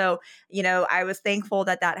out. So, you know, I was thankful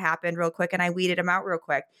that happened real quick and I weeded him out real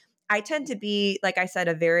quick. I tend to be, like I said,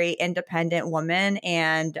 a very independent woman,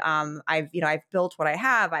 and I've built what I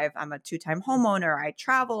have. I'm a 2-time homeowner. I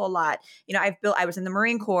travel a lot. You know, I was in the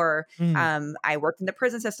Marine Corps. I worked in the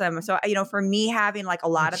prison system. So, you know, for me, having like a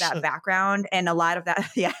lot of that background and a lot of that,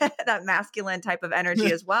 that masculine type of energy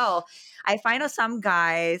as well, I find some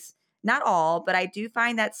guys, not all, but I do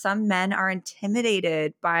find that some men are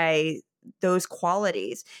intimidated by those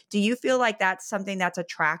qualities. Do you feel like that's something that's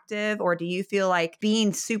attractive, or do you feel like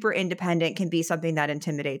being super independent can be something that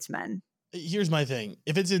intimidates men? Here's my thing.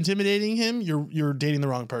 If it's intimidating him, you're dating the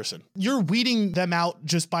wrong person. You're weeding them out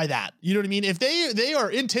just by that. You know what I mean? If they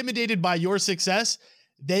are intimidated by your success,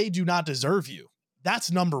 they do not deserve you.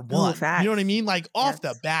 That's number one. You know what I mean? Like off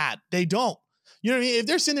the bat, they don't. You know what I mean? If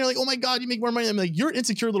they're sitting there like, oh my God, you make more money, I'm like, you're an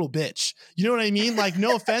insecure little bitch. You know what I mean? Like,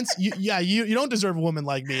 no offense. You don't deserve a woman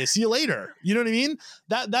like me. See you later. You know what I mean?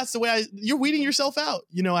 That's the way you're weeding yourself out,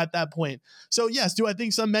 you know, at that point. So yes, do I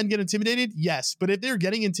think some men get intimidated? Yes. But if they're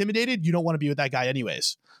getting intimidated, you don't want to be with that guy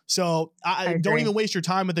anyways. So I don't even waste your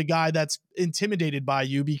time with a guy that's intimidated by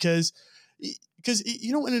you because,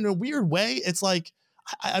 you know, in a weird way, it's like,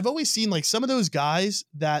 I've always seen like some of those guys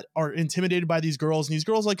that are intimidated by these girls, and these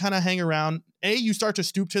girls like kind of hang around. You start to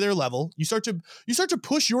stoop to their level. You start to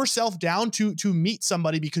push yourself down to meet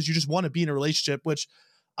somebody because you just want to be in a relationship, which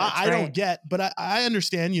I don't get, but I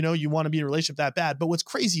understand, you know, you want to be in a relationship that bad. But what's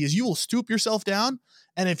crazy is you will stoop yourself down,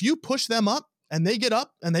 and if you push them up and they get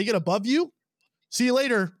above you, see you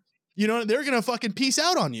later. You know, they're going to fucking peace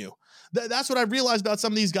out on you. That's what I realized about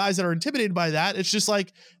some of these guys that are intimidated by that. It's just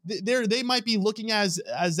like they might be looking as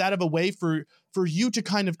that of a way for you to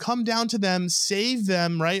kind of come down to them, save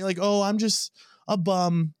them, right? Like, oh, I'm just a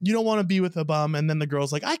bum. You don't want to be with a bum. And then the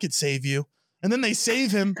girl's like, I could save you. And then they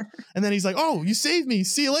save him. And then he's like, oh, you saved me.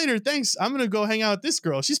 See you later. Thanks. I'm going to go hang out with this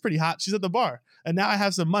girl. She's pretty hot. She's at the bar. And now I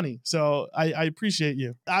have some money. So I appreciate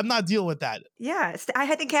you. I'm not dealing with that. Yeah.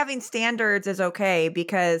 I think having standards is okay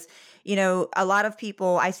because, you know, a lot of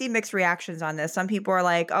people, I see mixed reactions on this. Some people are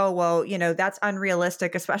like, oh, well, you know, that's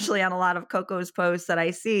unrealistic, especially on a lot of Coco's posts that I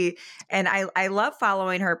see. And I love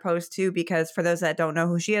following her posts too, because for those that don't know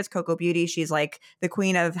who she is, Coco Beauty, she's like the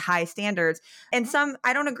queen of high standards. And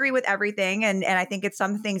I don't agree with everything. And I think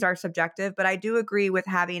some things are subjective, but I do agree with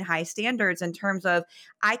having high standards in terms of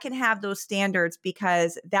I can have those standards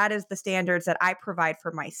because that is the standards that I provide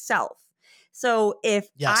for myself. So if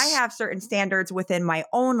I have certain standards within my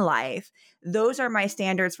own life, those are my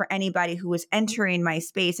standards for anybody who is entering my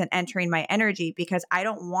space and entering my energy, because I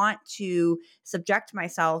don't want to subject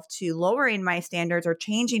myself to lowering my standards or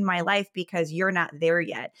changing my life because you're not there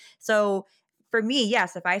yet. So for me,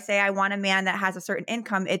 yes, if I say I want a man that has a certain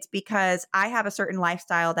income, it's because I have a certain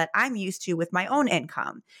lifestyle that I'm used to with my own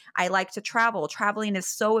income. I like to travel. Traveling is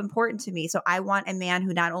so important to me. So I want a man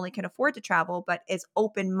who not only can afford to travel, but is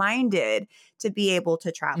open-minded to be able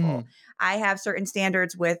to travel. I have certain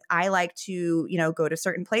standards with, I like to, you know, go to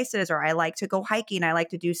certain places, or I like to go hiking. I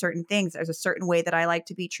like to do certain things. There's a certain way that I like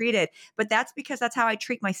to be treated, but that's because that's how I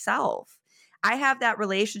treat myself. I have that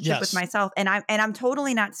relationship with myself, and I'm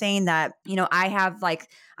totally not saying that, you know, I have like,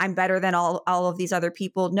 I'm better than all of these other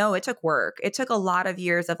people. No, it took work. It took a lot of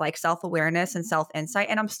years of like self-awareness and self-insight,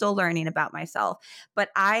 and I'm still learning about myself. But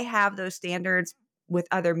I have those standards with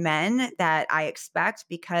other men that I expect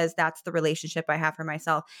because that's the relationship I have for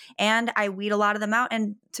myself. And I weed a lot of them out.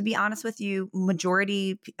 And to be honest with you,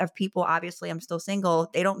 majority of people, obviously I'm still single,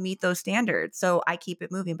 they don't meet those standards. So I keep it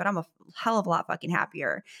moving, but I'm a hell of a lot fucking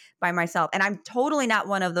happier by myself. And I'm totally not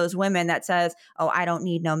one of those women that says, oh, I don't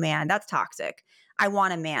need no man. That's toxic. I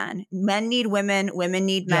want a man. Men need women. Women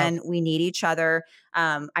need men. We need each other.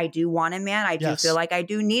 I do want a man. I do feel like I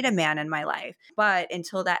do need a man in my life. But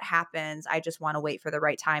until that happens, I just want to wait for the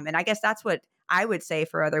right time. And I guess that's what I would say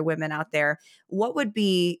for other women out there. What would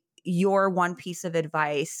be your one piece of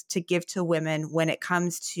advice to give to women when it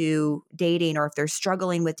comes to dating, or if they're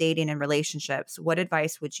struggling with dating and relationships? What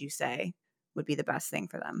advice would you say would be the best thing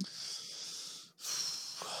for them?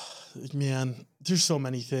 Man, there's so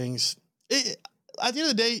many things. At the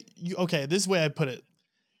end of the day, this is the way I put it.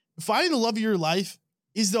 Finding the love of your life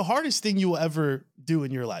is the hardest thing you will ever do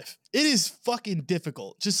in your life. It is fucking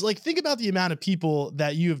difficult. Just like think about the amount of people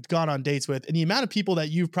that you've gone on dates with and the amount of people that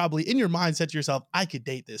you've probably in your mind said to yourself, I could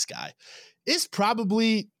date this guy. It's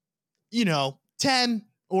probably, 10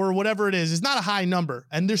 or whatever it is. It's not a high number.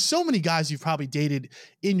 And there's so many guys you've probably dated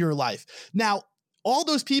in your life. Now, all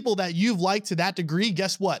those people that you've liked to that degree,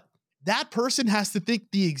 guess what? That person has to think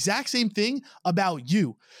the exact same thing about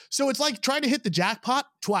you. So it's like trying to hit the jackpot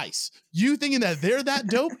twice. You thinking that they're that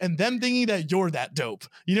dope and them thinking that you're that dope.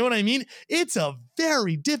 You know what I mean? It's a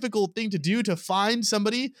very difficult thing to do, to find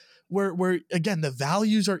somebody where again, the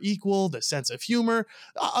values are equal, the sense of humor.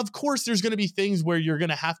 Of course, there's going to be things where you're going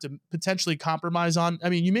to have to potentially compromise on. I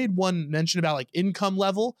mean, you made one mention about like income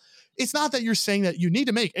level. It's not that you're saying that you need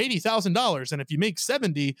to make $80,000 and if you make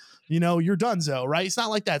 70, you're donezo, right? It's not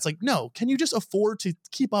like that. It's like, no, can you just afford to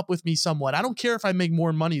keep up with me somewhat? I don't care if I make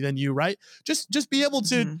more money than you, right? Just be able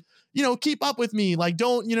to, keep up with me. Like,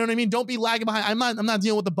 don't, you know what I mean? Don't be lagging behind. I'm not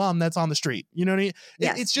dealing with the bum that's on the street. You know what I mean?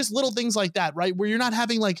 Yes. It's just little things like that, right? Where you're not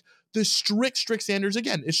having like the strict standards.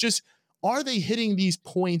 Again, it's just, are they hitting these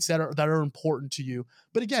points that are important to you?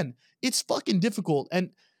 But again, it's fucking difficult.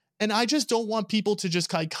 And I just don't want people to just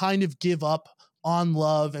kind of give up on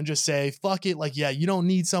love and just say, fuck it. Like, yeah, you don't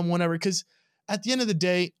need someone ever. Because at the end of the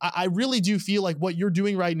day, I really do feel like what you're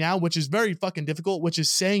doing right now, which is very fucking difficult, which is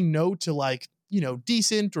saying no to like,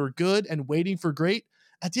 decent or good and waiting for great.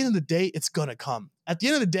 At the end of the day, it's going to come. At the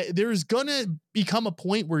end of the day, there's going to become a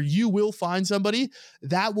point where you will find somebody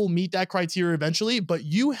that will meet that criteria eventually, but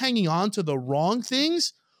you hanging on to the wrong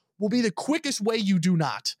things will be the quickest way you do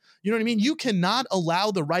not. You know what I mean? You cannot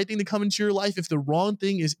allow the right thing to come into your life if the wrong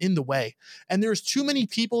thing is in the way. And there's too many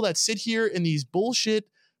people that sit here in these bullshit,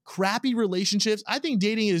 crappy relationships. I think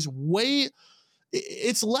dating is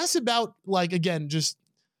it's less about like, again, just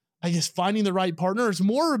I guess finding the right partner. Is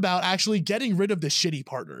more about actually getting rid of the shitty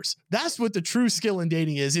partners. That's what the true skill in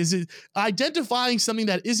dating is it identifying something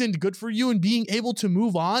that isn't good for you and being able to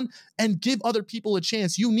move on and give other people a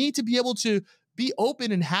chance. You need to be able to be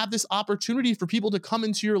open and have this opportunity for people to come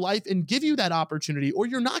into your life and give you that opportunity, or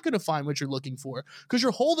you're not going to find what you're looking for because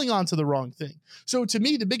you're holding on to the wrong thing. So to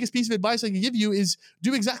me, the biggest piece of advice I can give you is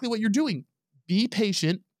do exactly what you're doing. Be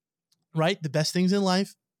patient, right? The best things in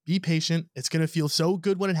life, be patient. It's going to feel so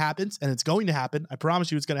good when it happens, and it's going to happen. I promise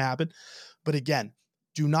you it's going to happen. But again,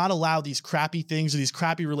 do not allow these crappy things or these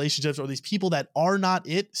crappy relationships or these people that are not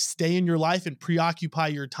it stay in your life and preoccupy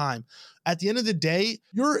your time. At the end of the day,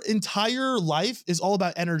 your entire life is all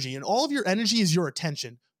about energy, and all of your energy is your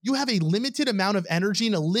attention. You have a limited amount of energy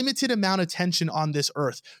and a limited amount of attention on this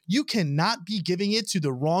earth. You cannot be giving it to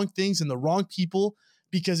the wrong things and the wrong people,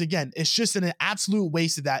 because again, it's just an absolute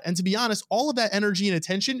waste of that. And to be honest, all of that energy and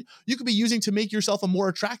attention you could be using to make yourself a more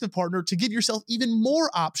attractive partner, to give yourself even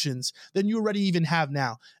more options than you already even have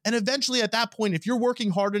now. And eventually at that point, if you're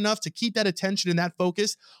working hard enough to keep that attention and that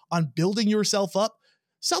focus on building yourself up,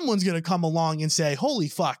 someone's going to come along and say, holy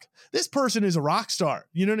fuck, this person is a rock star.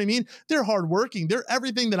 You know what I mean? They're hardworking. They're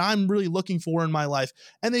everything that I'm really looking for in my life.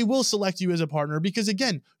 And they will select you as a partner because,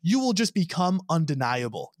 again, you will just become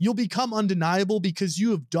undeniable. You'll become undeniable because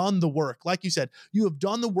you have done the work. Like you said, you have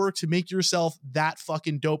done the work to make yourself that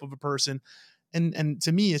fucking dope of a person. And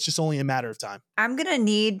to me, it's just only a matter of time. I'm going to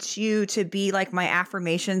need you to be like my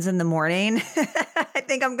affirmations in the morning. I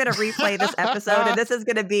think I'm going to replay this episode and this is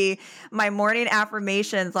going to be my morning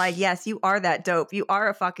affirmations. Like, yes, you are that dope. You are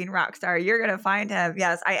a fucking rock star. You're going to find him.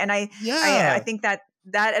 Yes. I think that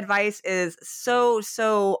advice is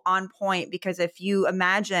so on point, because if you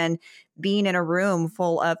imagine being in a room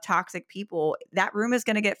full of toxic people, that room is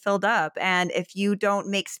going to get filled up. And if you don't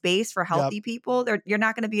make space for healthy people, you're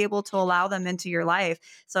not going to be able to allow them into your life.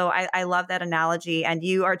 So I love that analogy. And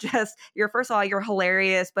you are first of all, you're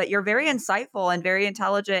hilarious, but you're very insightful and very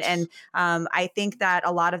intelligent. And I think that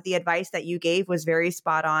a lot of the advice that you gave was very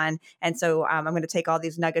spot on. And so I'm going to take all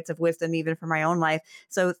these nuggets of wisdom even for my own life.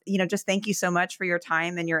 So, just thank you so much for your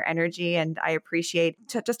time and your energy. And I appreciate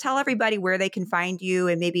just tell everybody where they can find you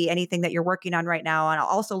and maybe anything that you're working on right now. And I'll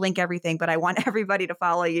also link everything, but I want everybody to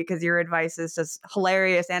follow you because your advice is just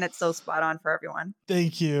hilarious and it's so spot on for everyone.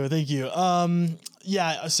 Thank you.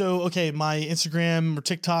 Yeah. So, okay. My Instagram or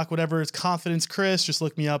TikTok, whatever, it's Confidence Chris. Just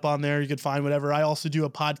look me up on there. You could find whatever. I also do a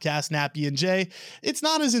podcast, Nappy and Jay. It's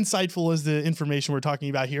not as insightful as the information we're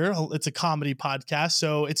talking about here. It's a comedy podcast.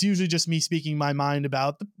 So it's usually just me speaking my mind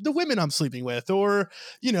about the women I'm sleeping with, or,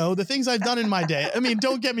 the things I've done in my day. I mean,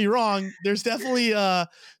 don't get me wrong. There's definitely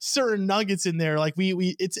certain nuggets in there. Like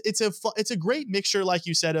it's a great mixture, like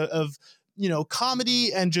you said, of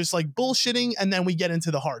comedy and just like bullshitting. And then we get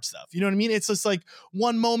into the hard stuff. You know what I mean? It's just like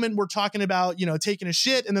one moment we're talking about, taking a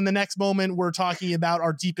shit. And then the next moment we're talking about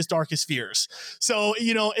our deepest, darkest fears. So,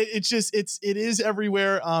 it is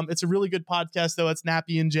everywhere. It's a really good podcast though. It's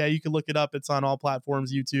Nappy and Jay. You can look it up. It's on all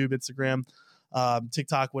platforms, YouTube, Instagram,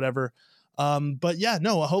 TikTok, whatever. But yeah,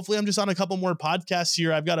 no, hopefully I'm just on a couple more podcasts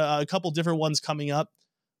here. I've got a couple different ones coming up.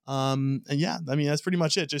 And yeah, I mean, that's pretty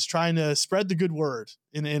much it. Just trying to spread the good word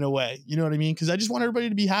in a way, you know what I mean? Cause I just want everybody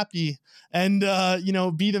to be happy and,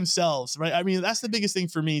 be themselves. Right. I mean, that's the biggest thing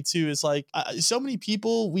for me too, is like, so many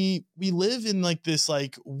people, we live in like this,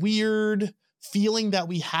 like weird feeling that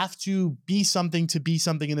we have to be something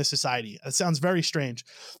in this society. It sounds very strange,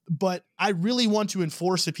 but I really want to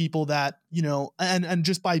enforce to people that, and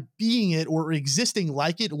just by being it or existing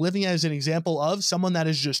like it, living as an example of someone that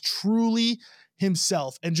is just truly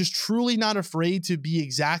himself and just truly not afraid to be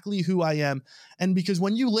exactly who I am. And because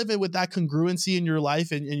when you live it with that congruency in your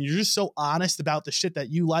life and you're just so honest about the shit that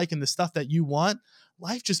you like and the stuff that you want,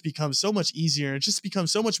 life just becomes so much easier. It just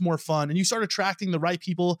becomes so much more fun. And you start attracting the right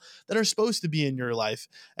people that are supposed to be in your life.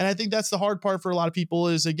 And I think that's the hard part for a lot of people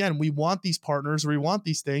is, again, we want these partners, we want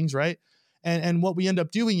these things, right? And what we end up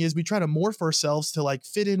doing is we try to morph ourselves to like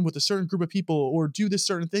fit in with a certain group of people or do this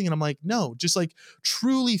certain thing. And I'm like, no, just like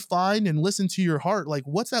truly find and listen to your heart. Like,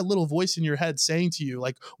 what's that little voice in your head saying to you?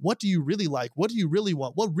 Like, what do you really like? What do you really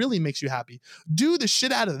want? What really makes you happy? Do the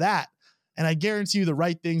shit out of that. And I guarantee you the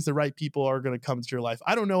right things, the right people are going to come into your life.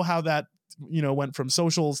 I don't know how that, went from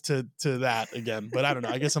socials to that again, but I don't know.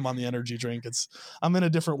 I guess I'm on the energy drink. I'm in a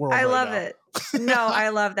different world. I right love now. it. No, I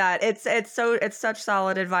love that. It's such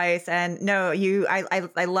solid advice. And no,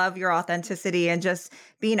 I love your authenticity and just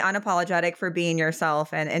being unapologetic for being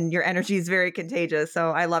yourself, and your energy is very contagious.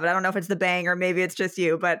 So I love it. I don't know if it's the bang or maybe it's just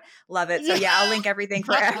you, but love it. So yeah, I'll link everything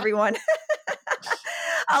for everyone.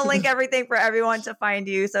 I'll link everything for everyone to find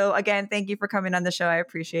you. So again, thank you for coming on the show. I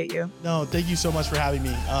appreciate you. No, thank you so much for having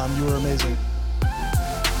me. You were amazing.